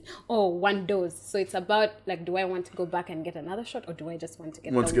 efficiency. Oh, one dose. So it's about like, do I want to go back and get another shot, or do I just want to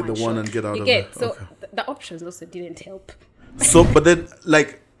get the one shot? And get out you of get it. so the options also didn't help. So, but then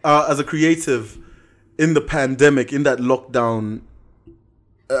like as a creative in the pandemic, in that lockdown,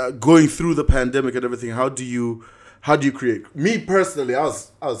 going through the pandemic and everything, how do you create? Me personally, I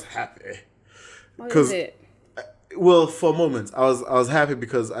was happy. What is it? Well, for a moment, I was happy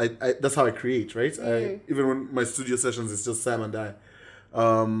because I that's how I create, right? Even when my studio sessions, it's just Sam and I.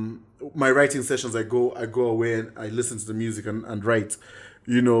 My writing sessions, I go away and I listen to the music and write,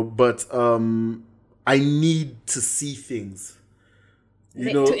 you know. But I need to see things,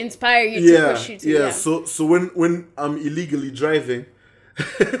 you know, to inspire you, to push you to. Yeah. So when I'm illegally driving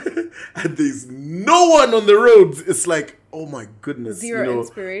and there's no one on the roads, it's like, oh my goodness, zero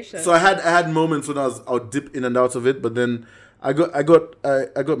inspiration. So I had moments when I'll dip in and out of it, but then I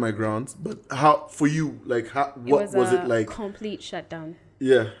got my grounds. But how for you? Like, what was it like? Complete shutdown.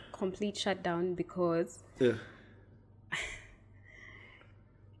 Yeah. Complete shutdown because. Yeah.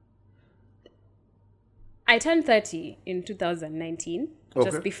 I turned 30 in 2019,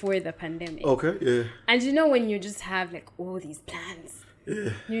 just before the pandemic. Okay, yeah. And you know when you just have like all these plans,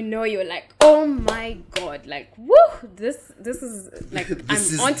 you know, you're like, oh my God, like, woo, this is like,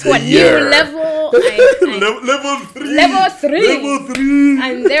 I'm onto a new level. Level 3.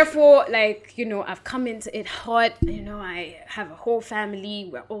 And therefore, like, you know, I've come into it hot. You know, I have a whole family.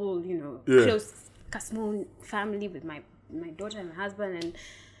 We're all, you know, close, small family with my daughter and my husband, and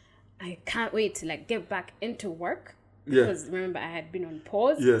I can't wait to like get back into work. Because remember, I had been on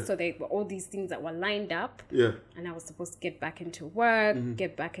pause. So they were all these things that were lined up. And I was supposed to get back into work,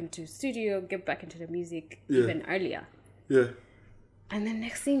 get back into studio, get back into the music even earlier. And then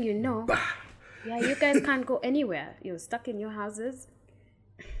next thing you know, you guys can't go anywhere. You're stuck in your houses.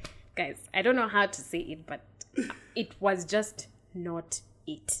 Guys, I don't know how to say it, but it was just not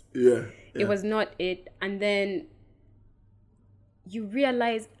it. It was not it. And then you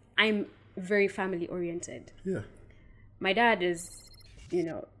realize I'm very family oriented. My dad is, you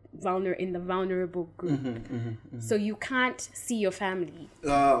know, in the vulnerable group. So you can't see your family.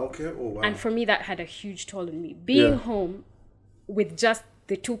 Okay. Oh, wow. And for me, that had a huge toll on me. Being home with just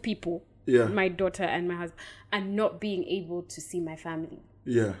the two people, my daughter and my husband, and not being able to see my family.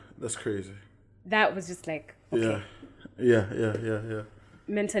 Yeah, that's crazy. That was just like, okay. Yeah.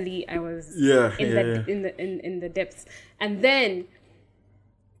 Mentally, I was in the depths. And then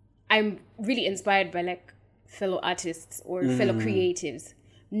I'm really inspired by like fellow artists or fellow creatives,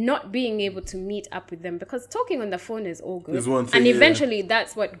 not being able to meet up with them, because talking on the phone is all good. One thing, and eventually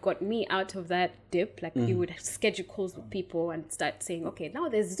that's what got me out of that dip. Like you would schedule calls with people and start saying, okay, now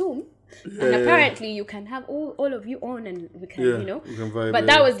there's Zoom. And apparently you can have all of you on and we can, you know. We can vibe, but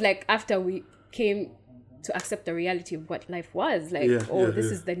that was like after we came to accept the reality of what life was. Like,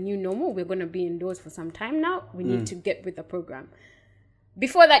 this is the new normal. We're going to be indoors for some time now. We need to get with the program.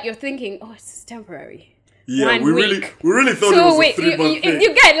 Before that, you're thinking, oh, it's just temporary. Yeah, we really thought it was a 3 month thing.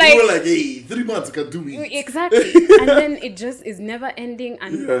 You get like, we were like, hey, 3 months can do it. Exactly. And then it just is never ending,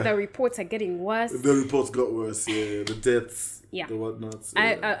 and the reports are getting worse. The reports got worse. Yeah, the deaths, the whatnots.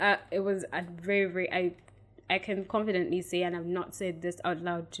 Yeah. It was a very, very. I can confidently say, and I've not said this out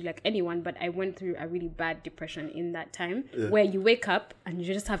loud to like anyone, but I went through a really bad depression in that time, where you wake up and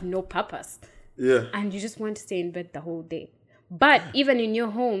you just have no purpose. Yeah. And you just want to stay in bed the whole day. But even in your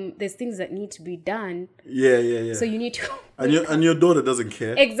home, there's things that need to be done. Yeah. So you need to... And your daughter doesn't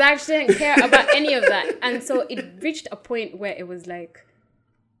care. Exactly. She doesn't care about any of that. And so it reached a point where it was like,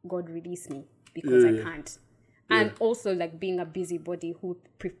 God, release me, because I can't. And also like being a busybody who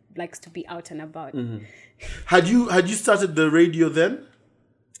likes to be out and about. Had you started the radio then?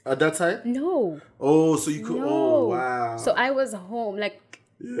 At that time? No. Oh, so you could... No. Oh, wow. So I was home,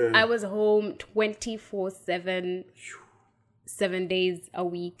 I was home 24/7... 7 days a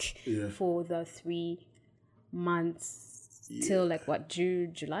week for the 3 months till like what,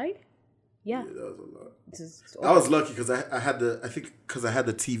 July? Yeah, that was a lot. I was lucky because I had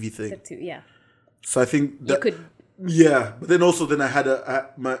the TV thing. So I think that you could. Yeah, but then I had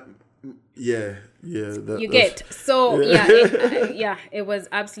it was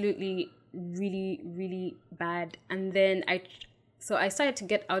absolutely really, really bad. And then I started to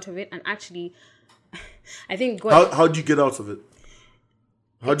get out of it, and actually I think God... How do you get out of it?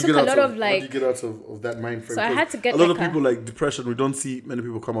 How do you get out of that mind frame? So I had to get a lot of people like depression. We don't see many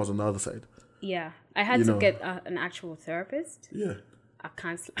people come out on the other side. Yeah, I had to get an actual therapist. Yeah, a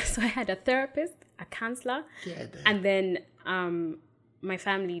counselor. So I had a therapist, a counselor, and then my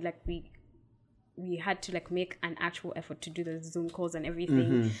family, like we had to like make an actual effort to do the Zoom calls and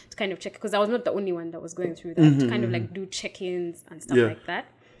everything to kind of check, because I was not the only one that was going through that, to kind of like do check-ins and stuff like that.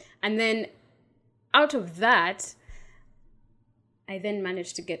 And then out of that, I then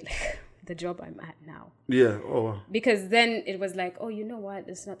managed to get like the job I'm at now. Yeah. Oh, wow. Because then it was like, oh, you know what?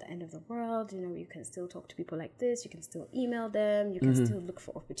 It's not the end of the world. You know, you can still talk to people like this. You can still email them. You can still look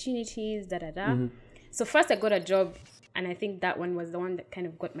for opportunities, So first I got a job, and I think that one was the one that kind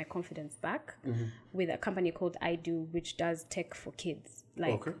of got my confidence back with a company called I Do, which does tech for kids.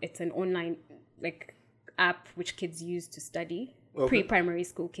 Like it's an online like app which kids use to study, pre-primary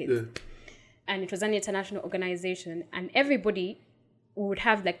school kids. Yeah. And it was an international organization, and everybody would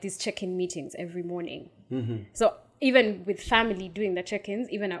have like these check-in meetings every morning. So even with family doing the check-ins,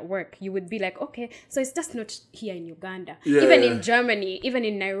 even at work, you would be like, okay, so it's just not here in Uganda. Even in Germany, even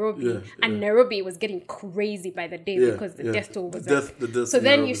in Nairobi. Nairobi was getting crazy by the day because the death toll was up. So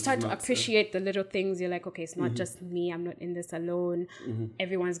then you start to appreciate the little things. You're like, okay, it's not just me. I'm not in this alone.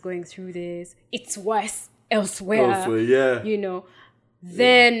 Everyone's going through this. It's worse elsewhere. You know.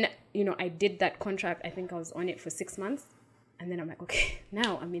 Then, you know, I did that contract. I think I was on it for 6 months. And then I'm like, okay,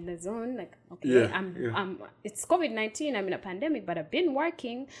 now I'm in the zone. Like, okay, I'm it's COVID-19. I'm in a pandemic, but I've been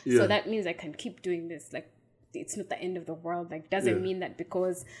working. So that means I can keep doing this. Like, it's not the end of the world. Like, doesn't mean that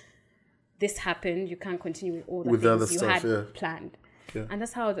because this happened, you can't continue with all the things you had planned. Yeah. And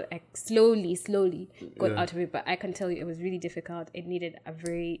that's how I slowly got out of it. But I can tell you it was really difficult. It needed a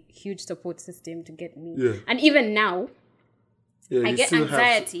very huge support system to get me. Yeah. And even now, I get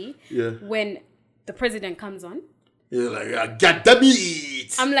anxiety when the president comes on. You're like, I got the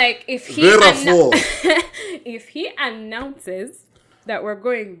meat. I'm like, if he announces that we're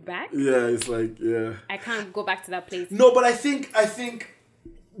going back, it's like, I can't go back to that place. No, but I think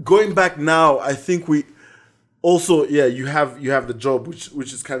going back now, I think we also, you have the job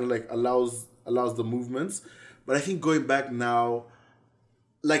which is kind of like allows the movements. But I think going back now,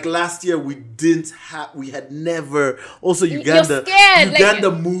 like last year, we had never. Also,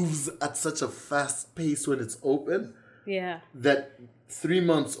 Uganda moves at such a fast pace when it's open. Yeah. That 3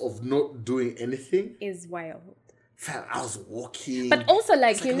 months of not doing anything is wild. Fam, I was walking. But also,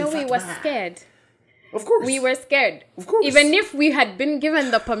 like we were scared. Of course. We were scared. Of course. Even if we had been given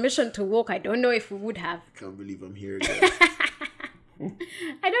the permission to walk, I don't know if we would have. Can't believe I'm here again.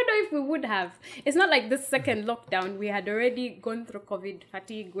 I don't know if we would have. It's not like this second lockdown. We had already gone through COVID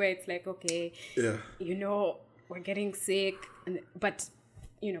fatigue where it's like, okay, you know, we're getting sick. But,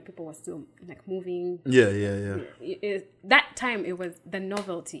 you know, people were still like moving. That time it was the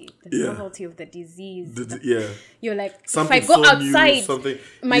novelty. Novelty of the disease. You're like, something if I go outside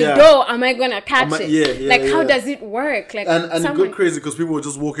my door, am I going to catch it? How does it work? Like, and it got crazy because people were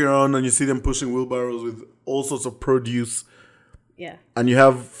just walking around and you see them pushing wheelbarrows with all sorts of produce. Yeah. And you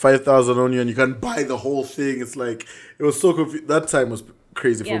have 5,000 on you and you can buy the whole thing. It's like, it was so confusing. That time was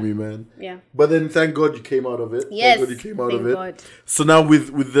crazy for me, man. Yeah. But then thank God you came out of it. Yes. Thank God you came out of it. So now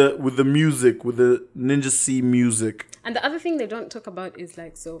with the music, with the Ninja C music. And the other thing they don't talk about is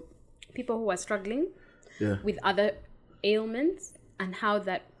like, so people who are struggling with other ailments and how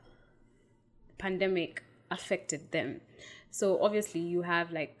that pandemic affected them. So obviously you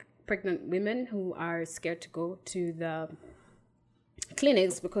have like pregnant women who are scared to go to the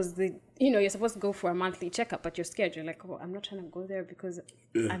clinics because you're supposed to go for a monthly checkup, but you're scared. You're like, oh, I'm not trying to go there because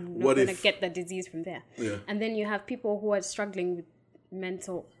I'm not going to get the disease from there. Yeah. And then you have people who are struggling with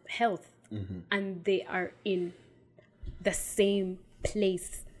mental health and they are in the same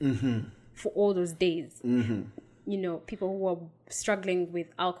place for all those days. You know, people who are struggling with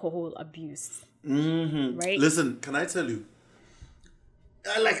alcohol abuse. Right? Listen, can I tell you?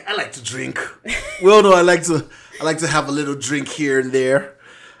 I like to drink. Well, no, I like to have a little drink here and there,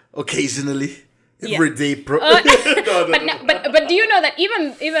 occasionally, every day. But do you know that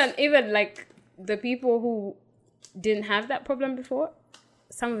even like the people who didn't have that problem before,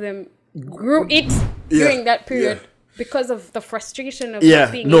 some of them grew it during that period because of the frustration of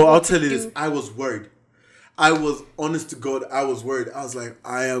not being able to I'll tell you this. I was worried. I was honest to God. I was worried. I was like,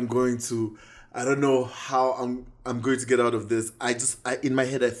 I don't know how I'm going to get out of this. I in my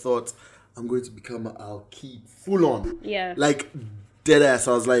head I thought I'm going to become an Al-Qaeda full on. Yeah. Like dead ass.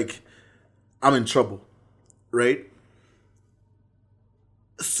 I was like, I'm in trouble. Right?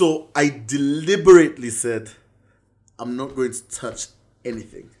 So I deliberately said, I'm not going to touch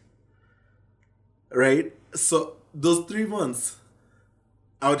anything. Right? So those 3 months,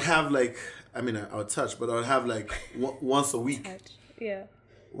 I would have like, I would touch, but I would have like once a week. Yeah.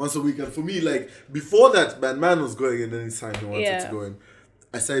 Once a week. And for me, like, before that, man was going in anytime he wanted to go in.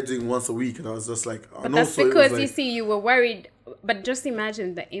 I started doing once a week, and I was just like, But that's because you see, you were worried. But just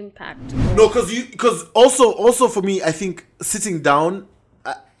imagine the impact. No, because also for me, I think sitting down,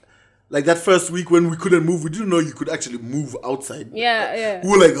 like that first week when we couldn't move, we didn't know you could actually move outside. Yeah. We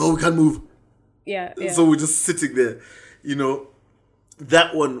were like, oh, we can't move. Yeah. So we're just sitting there,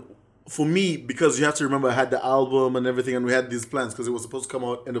 That one, for me, because you have to remember, I had the album and everything, and we had these plans because it was supposed to come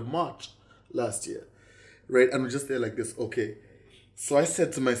out end of March last year, right? And we're just there like this, okay. So I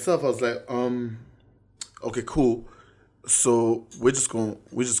said to myself, I was like, okay, cool. So we're just going,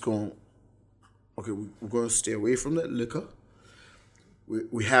 okay, we're going to stay away from that liquor.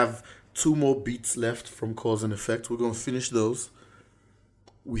 We have 2 more beats left from Cause and Effect. We're going to finish those.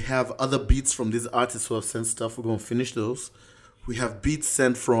 We have other beats from these artists who have sent stuff. We're going to finish those. We have beats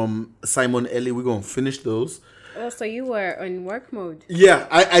sent from Simon Ellie. We're going to finish those. Oh, so you were in work mode. Yeah,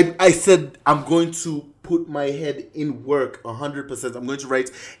 I said I'm going to put my head in work 100%. I'm going to write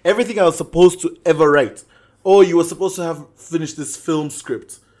everything I was supposed to ever write. Or you were supposed to have finished this film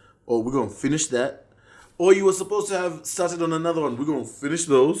script. Or we're going to finish that. Or you were supposed to have started on another one. We're going to finish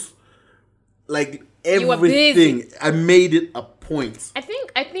those. Like everything. I made it a point. I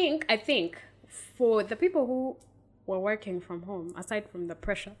think for the people who were working from home, aside from the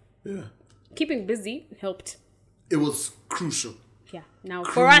pressure, keeping busy helped. It was crucial. Yeah. Now,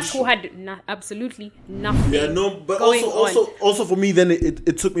 for us who had absolutely nothing. Yeah, no, but also for me, then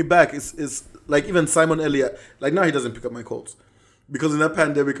it took me back. It's like even Simon Elliott, like now he doesn't pick up my calls. Because in that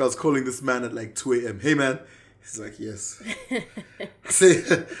pandemic, I was calling this man at like 2 a.m. Hey, man. He's like, yes. Say,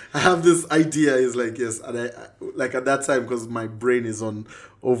 I have this idea. He's like, yes. And I like at that time, because my brain is on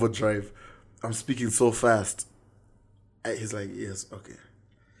overdrive, I'm speaking so fast. He's like, yes, okay.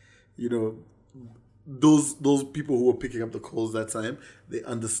 Those people who were picking up the calls that time, they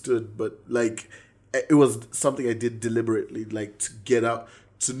understood. But like, it was something I did deliberately, like to get out,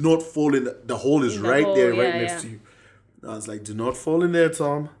 to not fall in. The hole is right there, right next to you. I was like, do not fall in there,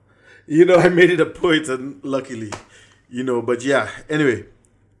 Tom. I made it a point, and luckily, but yeah. Anyway,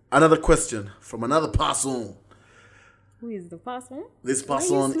 another question from another person. Who is the person? This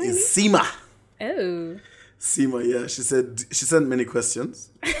person is Seema. Oh. Seema, yeah. She said she sent many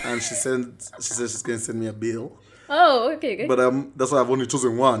questions, and she said she's going to send me a bill. Oh, okay, good. But that's why I've only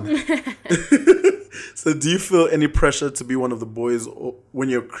chosen one. So, do you feel any pressure to be one of the boys when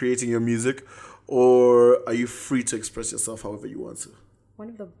you're creating your music, or are you free to express yourself however you want to? One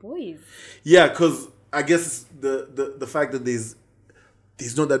of the boys. Yeah, because I guess the fact that there's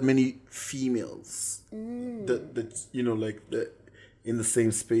not that many females that in the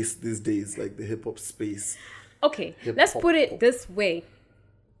same space these days, like the hip hop space. Okay, let's put it this way.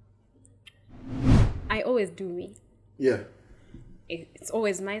 I always do me. Yeah. It's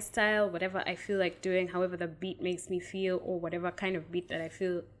always my style, whatever I feel like doing, however the beat makes me feel, or whatever kind of beat that I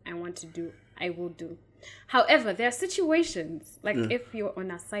feel I want to do, I will do. However, there are situations, like if you're on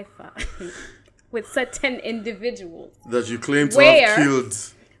a cypher with certain individuals that you claim to have killed,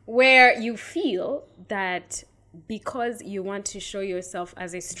 where you feel that because you want to show yourself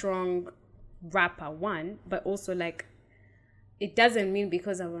as a strong rapper, one, but also like it doesn't mean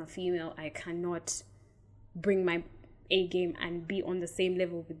because I'm a female I cannot bring my A game and be on the same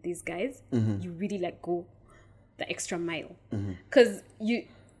level with these guys. Mm-hmm. You really like go the extra mile, because you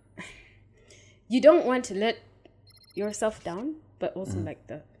don't want to let yourself down, but also like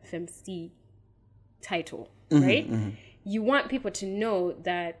the FemC title, right? Mm-hmm. You want people to know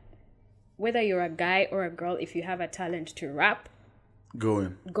that whether you're a guy or a girl, if you have a talent to rap,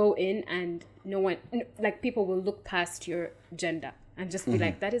 go in, and no one, like, people will look past your gender and just be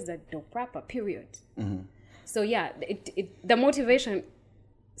like, that is a dope rapper, period. Mm-hmm. So yeah, the motivation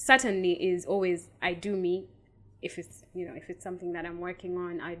certainly is always, I do me. If it's, if it's something that I'm working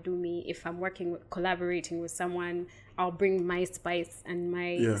on, I do me. If I'm collaborating with someone, I'll bring my spice and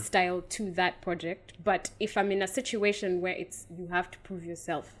my style to that project. But if I'm in a situation where you have to prove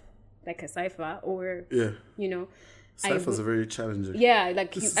yourself, like a cypher, or, Cyphers are very challenging. Yeah,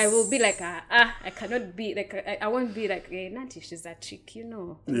 like I will be like, I cannot be, like, I won't be like, hey, Nanti, she's that chick,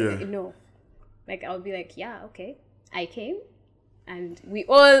 Yeah. Like, I'll be like, yeah, okay, I came, and we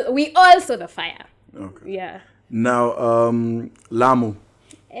all saw the fire. Okay. Yeah. Now, Lamu.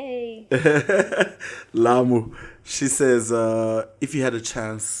 Hey. Lamu. She says, if you had a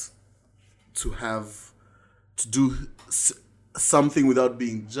chance to do something without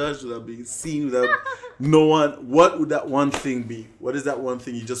being judged, without being seen, without no one, what would that one thing be? What is that one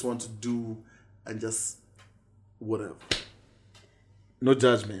thing you just want to do and just whatever? No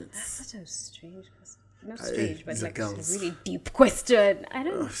judgments. That's such a strange question. Not strange, but like a really deep question. I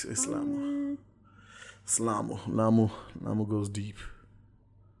don't know. It's Lamu. It's Lamu. Lamu goes deep.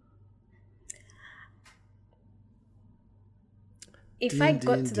 if I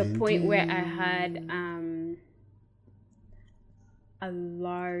got to the point where I had a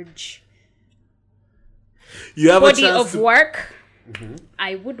large body of work,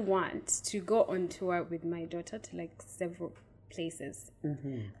 I would want to go on tour with my daughter to like several places.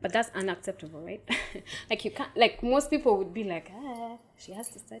 But that's unacceptable, right? Like you can't, like most people would be like, she has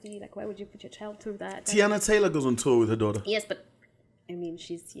to study, like why would you put your child through that? Tiana Taylor goes on tour with her daughter. Yes, but I mean,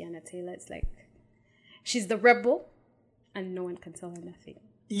 she's Tiana Taylor. It's like she's the rebel and no one can tell her nothing.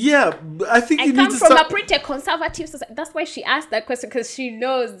 Yeah, but I think you come need to from a pretty conservative society. That's why she asked that question, because she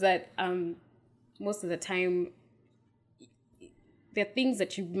knows that most of the time there are things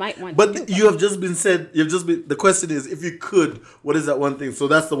that you might want to do. But you have just been said, the question is, if you could, what is that one thing? So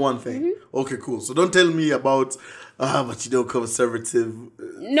that's the one thing. Okay, cool. So don't tell me about, but you know, conservative.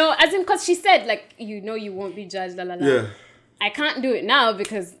 No, as in, because she said, like, you know, you won't be judged, la la la. Yeah. I can't do it now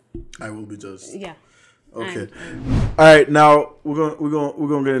because I will be judged. Yeah. Okay. All right. Now we're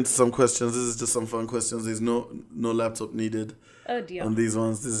gonna get into some questions. This is just some fun questions. There's no laptop needed. Oh dear. On these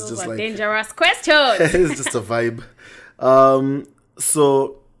ones, this is just like dangerous questions. It's just a vibe.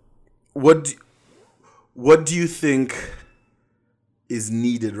 So, what do you think is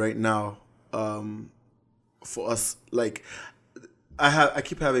needed right now for us? Like, I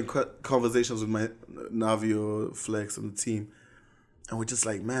keep having conversations with my Navio, Flex, and the team, and we're just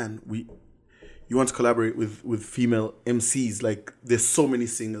like, man, you want to collaborate with female MCs. Like, there's so many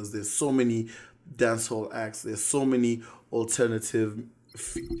singers, there's so many dancehall acts, there's so many alternative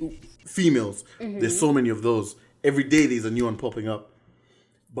females. There's so many of those. Every day there's a new one popping up.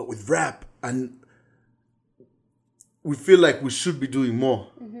 But with rap, and we feel like we should be doing more.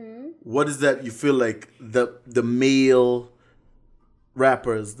 What is that you feel like the male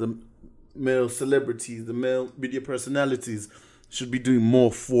rappers, the male celebrities, the male media personalities should be doing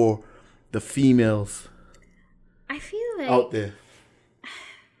more for the females? I feel like out there.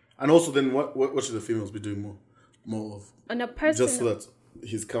 And also then what should the females be doing more of? On a personal, just so that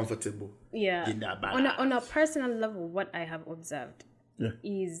he's comfortable. Yeah. On a personal level, what I have observed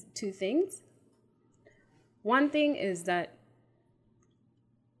is two things. One thing is that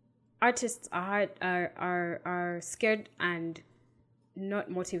artists are scared and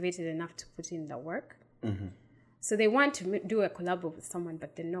not motivated enough to put in the work. So they want to do a collab with someone,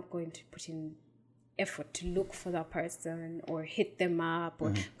 but they're not going to put in effort to look for that person or hit them up,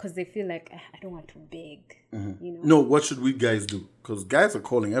 or because they feel like, I don't want to beg. You know. No, what should we guys do? Because guys are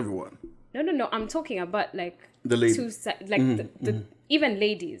calling everyone. No. I'm talking about like the ladies, the even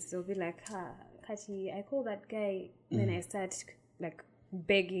ladies. They'll be like, Kachi, I call that guy, then I start like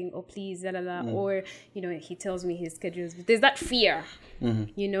begging, or please, la la la, or you know, he tells me his schedules. But there's that fear,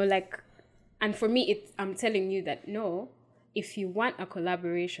 you know, like, and for me, I'm telling you that no. If you want a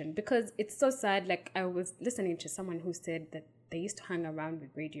collaboration, because it's so sad. Like, I was listening to someone who said that they used to hang around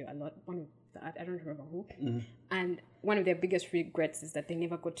with radio a lot. I don't remember who. And one of their biggest regrets is that they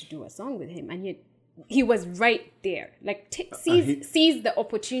never got to do a song with him. And yet he was right there. Like, seize the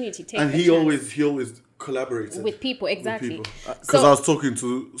opportunity. He always collaborated with people. Exactly. Because I was talking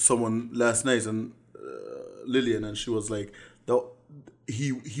to someone last night, and Lillian, and she was like,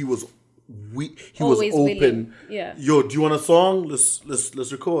 he was open. Willing. Yeah. Yo, do you want a song? Let's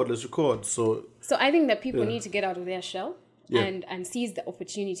record. So I think that people need to get out of their shell and seize the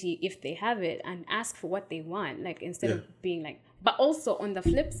opportunity if they have it, and ask for what they want. Like, instead of being like, but also on the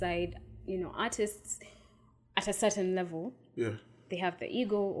flip side, you know, artists at a certain level, they have the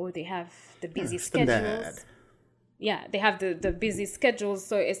ego, or they have the busy schedules. Yeah, they have the busy schedules.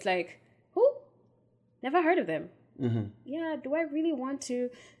 So it's like, who? Never heard of them. Yeah, do I really want to,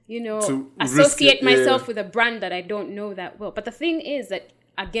 you know, associate myself with a brand that I don't know that well? But the thing is that,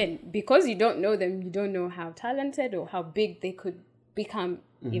 again, because you don't know them, you don't know how talented or how big they could become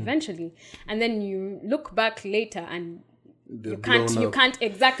eventually. And then you look back later and you can't moonwalk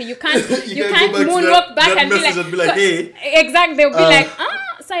back and be like, hey. Exactly, they'll be like,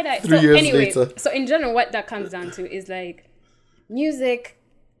 side eye. So anyway, later. So in general, what that comes down to is like, music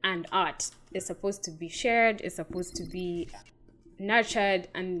and art is supposed to be shared, is supposed to be nurtured,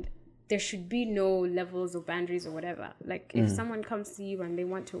 and there should be no levels or boundaries or whatever. Like, if someone comes to you and they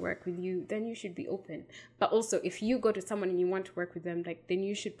want to work with you, then you should be open. But also, if you go to someone and you want to work with them, like, then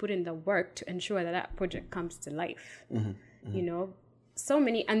you should put in the work to ensure that project comes to life. You know, so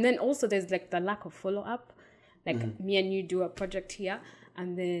many. And then also there's like the lack of follow-up. Like, me and you do a project here,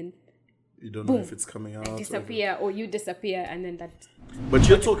 and then you don't know if it's coming out. Disappear, or you disappear, and then that. But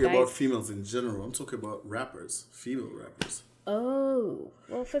you're talking about females in general. I'm talking about rappers, female rappers. Oh,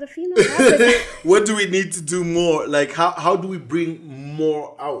 well, for the female rappers. What do we need to do more? Like, how do we bring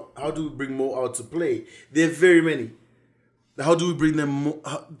more out? How do we bring more out to play? There are very many. How do we bring them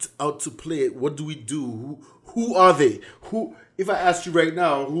out to play? What do we do? Who are they? Who? If I asked you right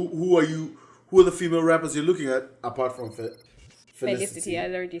now, who are you? Who are the female rappers you're looking at apart from Felicity? I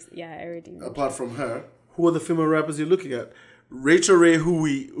already. Apart from her, who are the female rappers you're looking at? Rachel Ray, who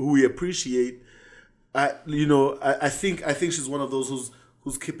we appreciate. I think she's one of those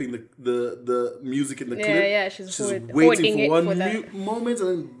who's keeping the music in the clip. Yeah, she's waiting for one moment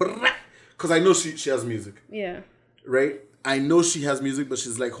and then because I know she has music. Yeah. Right? I know she has music, but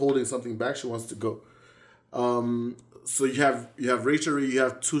she's like holding something back. She wants to go. So you have Rachel Ray, you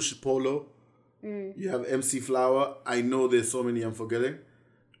have Tush Polo, you have MC Flower. I know there's so many I'm forgetting,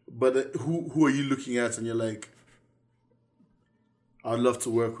 but who are you looking at and you're like, I'd love to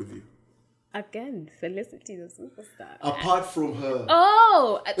work with you? Again, Felicity the superstar. Apart from her.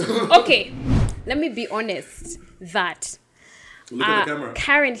 Oh, okay. Let me be honest that look at the camera.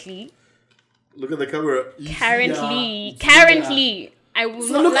 Currently, look at the camera. Currently, I will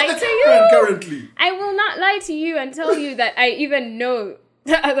not lie to you. Currently, I will not lie to you and tell you that I even know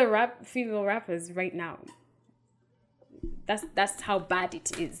the other female rappers right now. That's how bad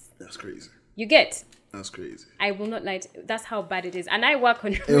it is. That's crazy. You get? That's crazy. I will not lie to you. That's how bad it is. And I work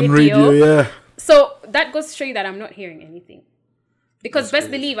on radio. On radio, yeah. So that goes to show you that I'm not hearing anything. Because That's best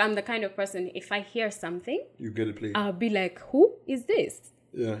crazy. believe I'm the kind of person, if I hear something, you get it played. I'll be like, who is this?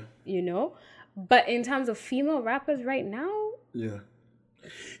 Yeah. You know? But in terms of female rappers right now, yeah.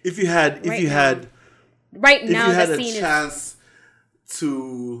 If you had the scene chance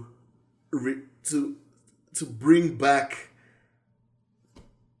to bring back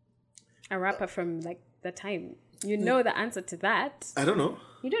a rapper from like the time, you know the answer to that. I don't know.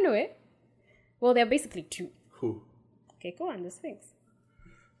 You don't know it? Well, there are basically two. Who? Keiko and the Sphinx.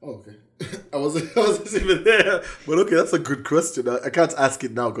 Oh, okay. I wasn't even there. But okay, that's a good question. I can't ask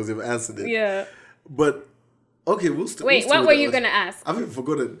it now because you've answered it. Yeah. But okay, Wait, what were you gonna ask? I've even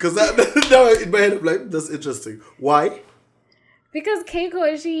forgotten because now in my head I'm like, that's interesting. Why? Because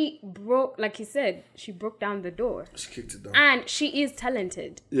Keiko, she broke, like you said, she broke down the door. She kicked it down. And she is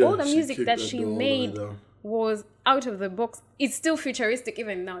talented. Yeah, all the music that she made down. was out of the box. It's still futuristic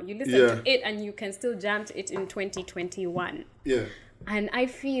even now. You listen to it and you can still jam to it in 2021. Yeah. And I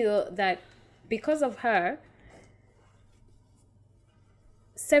feel that because of her,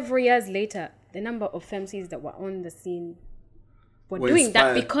 several years later, the number of femcs that were on the scene were doing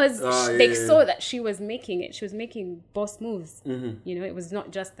inspired. that because they saw that she was making it. She was making boss moves. Mm-hmm. You know, it was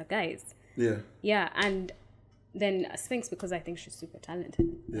not just the guys. Yeah. Yeah, and then Sphinx, because I think she's super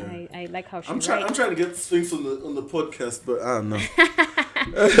talented. Yeah. I like how she I'm trying to get Sphinx on the podcast, but I don't know.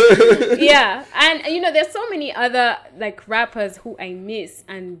 Yeah, and you know, there's so many other like rappers who I miss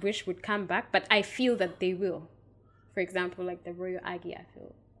and wish would come back, but I feel that they will. For example, like the Royal Aggie, I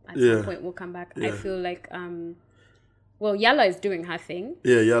feel at some point will come back. Yeah. I feel like well, Yala is doing her thing.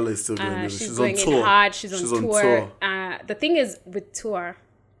 Yeah, Yala is still doing it. She's going in hard. She's on tour. The thing is with tour,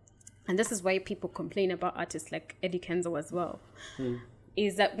 and this is why people complain about artists like Eddie Kenzo as well,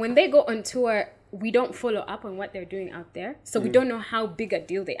 is that when they go on tour, we don't follow up on what they're doing out there. So we don't know how big a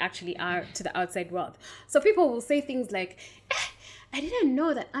deal they actually are to the outside world. So people will say things like, I didn't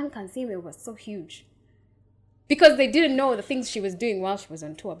know that Anne Kansime was so huge. Because they didn't know the things she was doing while she was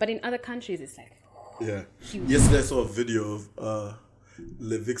on tour. But in other countries, it's like, yeah. Huge. Yesterday I saw a video of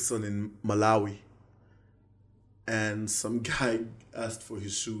Levixon in Malawi. And some guy asked for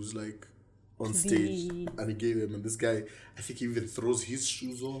his shoes, like, on stage. And he gave them. And this guy, I think he even throws his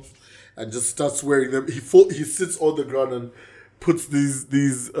shoes off and just starts wearing them. He sits on the ground and puts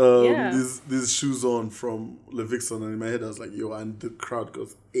these shoes on from Levixon. And in my head, I was like, yo, and the crowd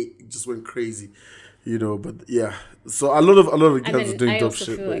it just went crazy. You know, but yeah. So a lot of guys are doing dope shit.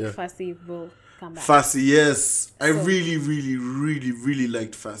 I also feel like Fassi will come back. Fassi, yes. I really, really, really, really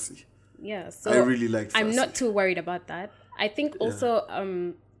liked Fassi. Yeah, so I really liked Fassi. I'm not too worried about that. I think also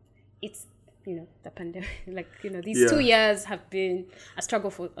it's, you know, the pandemic. Like, you know, these 2 years have been a struggle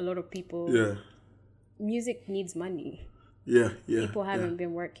for a lot of people. Yeah. Music needs money. Yeah. People haven't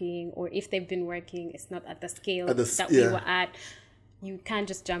been working, or if they've been working, it's not at the scale that we were at. You can't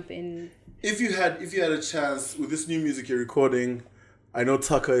just jump in. If you had a chance with this new music you're recording, I know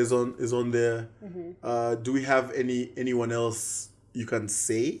Tucker is on there. Mm-hmm. Do we have anyone else you can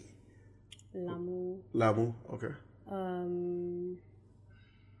say? Lamu, okay.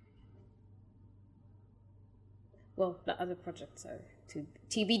 Well, the other projects are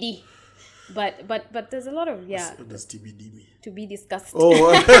TBD. But there's a lot of What does TBD mean? To be discussed.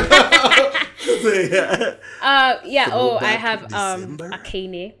 Oh. I have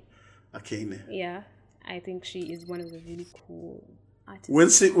Akane. Akane. Yeah, I think she is one of the really cool artists.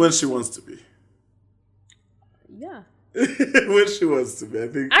 When she wants to be. Yeah, When she wants to be, I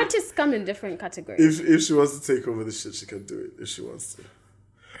think. Artists come in different categories. If she wants to take over the shit, she can do it. If she wants to.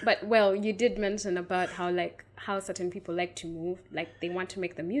 But well, you did mention about how certain people like to move, like they want to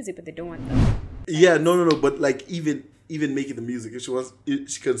make the music, but they don't want the. Yeah, no. But like even making the music, if she wants,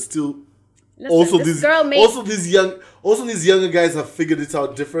 she can still. Listen, these younger guys have figured it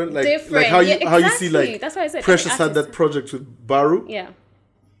out different. Like how you see like that's why I said Precious had that project with Baru. Yeah.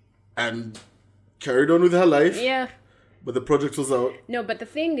 And carried on with her life. Yeah. But the project was out. No, but the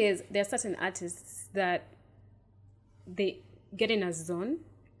thing is, there are certain artists that they get in a zone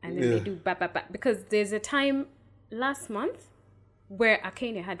and then they do ba. Because there's a time last month where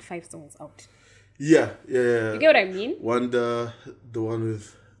Akane had 5 songs out. Yeah. You get what I mean? The one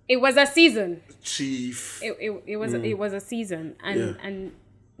with. It was a season. Chief. It was a season, and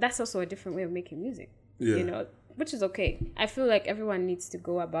that's also a different way of making music. Yeah. You know, which is okay. I feel like everyone needs to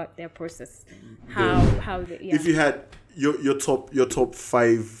go about their process. How they, yeah. If you had your top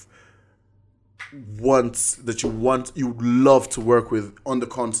 5 wants that you would love to work with on the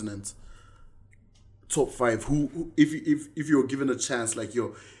continent. Top 5. Who if you were given a chance, like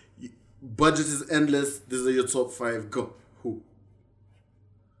your budget is endless, these are your top 5. Go. Who?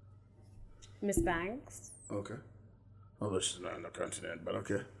 Miss Banks. Okay. Although she's not on the continent, but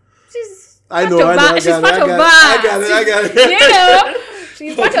okay. She's I know. She's part of us. I got it. You know,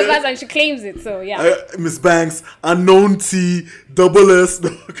 she's part of us and she claims it. So yeah. Miss Banks, Unknown T, Double S,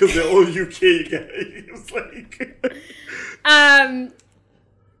 because they're all UK guys. Like,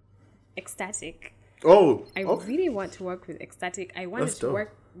 Ecstatic. Oh, I really want to work with Ecstatic. I wanted to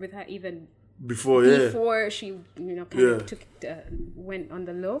work with her even before she, went on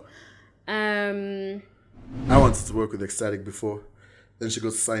the low. I wanted to work with Ecstatic before. Then she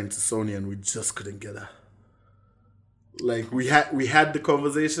got signed to Sony and we just couldn't get her. Like we had the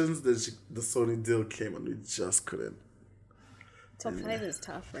conversations, then the Sony deal came and we just couldn't. Top 5 is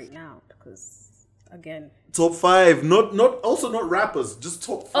tough right now because again. Top 5, not rappers, just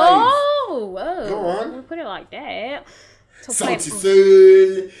top 5. Oh, whoa. Go on. We'll put it like that. Top Santi 5.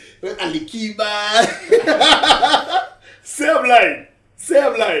 Soul, Alikiba. Say I'm lying. Say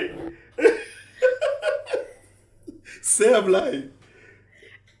I'm lying.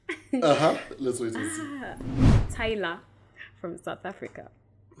 Let's wait and see. Tyler from South Africa.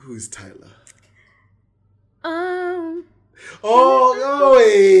 Who's Tyler?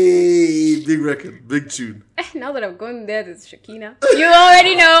 Hey, big record, big tune. Now that I've gone there, there's Shakina. You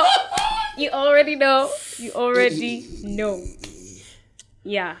already know.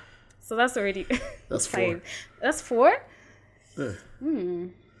 Yeah. So that's already. That's 5. That's 4.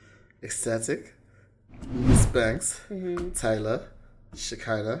 Ecstatic, Miss Banks, Tyler,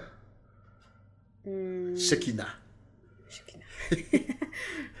 Shakina.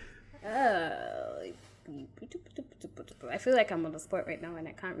 I feel like I'm on the spot right now and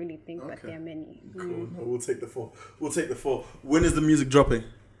I can't really think, but there are many. Cool. No, we'll take the 4. When is the music dropping?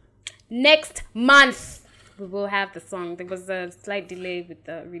 Next month we will have the song. There was a slight delay with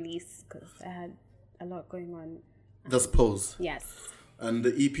the release because I had a lot going on. That's Pose. Yes. And the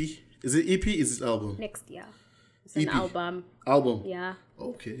EP? Is it EP? Is it album? Next year. It's an album. Album? Yeah.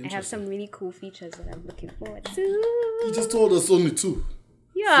 Okay, I have some really cool features that I'm looking forward to. You just told us only 2.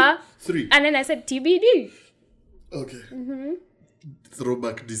 Yeah. 3. And then I said TBD. Okay.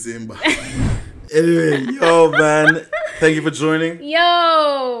 Throwback December. Anyway, yo, man. Thank you for joining.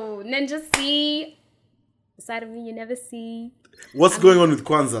 Yo, Ninja C. The side of me you never see. What's going on with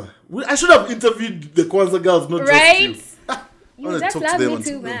Kwanzaa? I should have interviewed the Kwanzaa girls, not right? just you. You just love me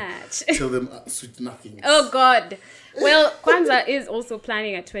too much. Tell them sweet nothing. Oh, God. Well, Kwanzaa is also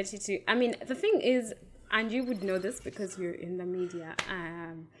planning at 22. I mean, the thing is, and you would know this because you're in the media,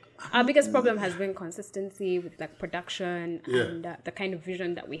 our biggest problem has been consistency with like production and the kind of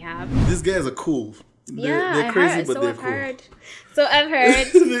vision that we have. These guys are cool. They're crazy, but they're cool. So I've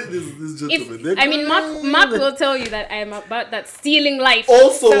heard. this gentleman. Mark will tell you that I'm about that stealing life.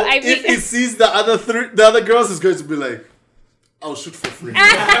 Also, if he sees the other girls, he's going to be like, I'll shoot for free.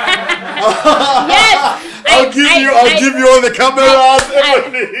 Yes, I'll give you all the cameras,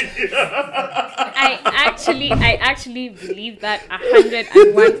 everything. I actually believe that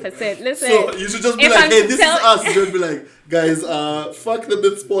 101%. Listen, so you should just be like, hey, this is us. You should be like, guys, fuck the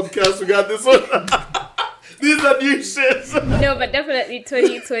MITH podcast. We got this one. These are new shit. No, but definitely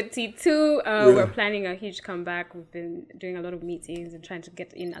 2022. We're planning a huge comeback. We've been doing a lot of meetings and trying to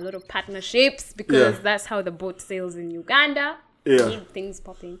get in a lot of partnerships because that's how the boat sails in Uganda. Yeah. Need things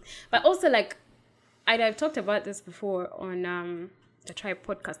popping. But also, like, I've talked about this before on the Tribe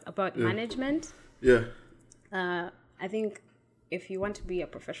podcast about management. Yeah. I think if you want to be a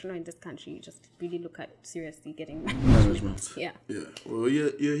professional in this country, you just really look at seriously getting management. Yeah. Well,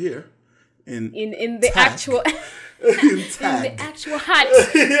 you're here in the tag. actual in tag. in the actual heart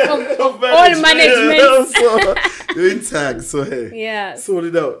of all management. So, you're in tag. So hey, Yeah. sort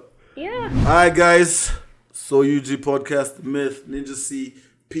it out. Yeah. All right, guys. So UG podcast, Myth, Ninja C,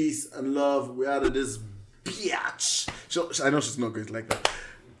 peace and love. We're out of this biatch. I know she's not great like that.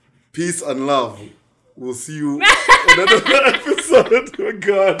 Peace and love. We'll see you on another episode. Oh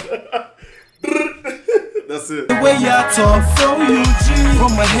God. That's it. The way I talk, so UG.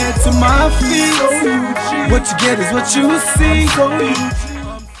 From my head to my feet, so UG. What you get is what you see, so UG.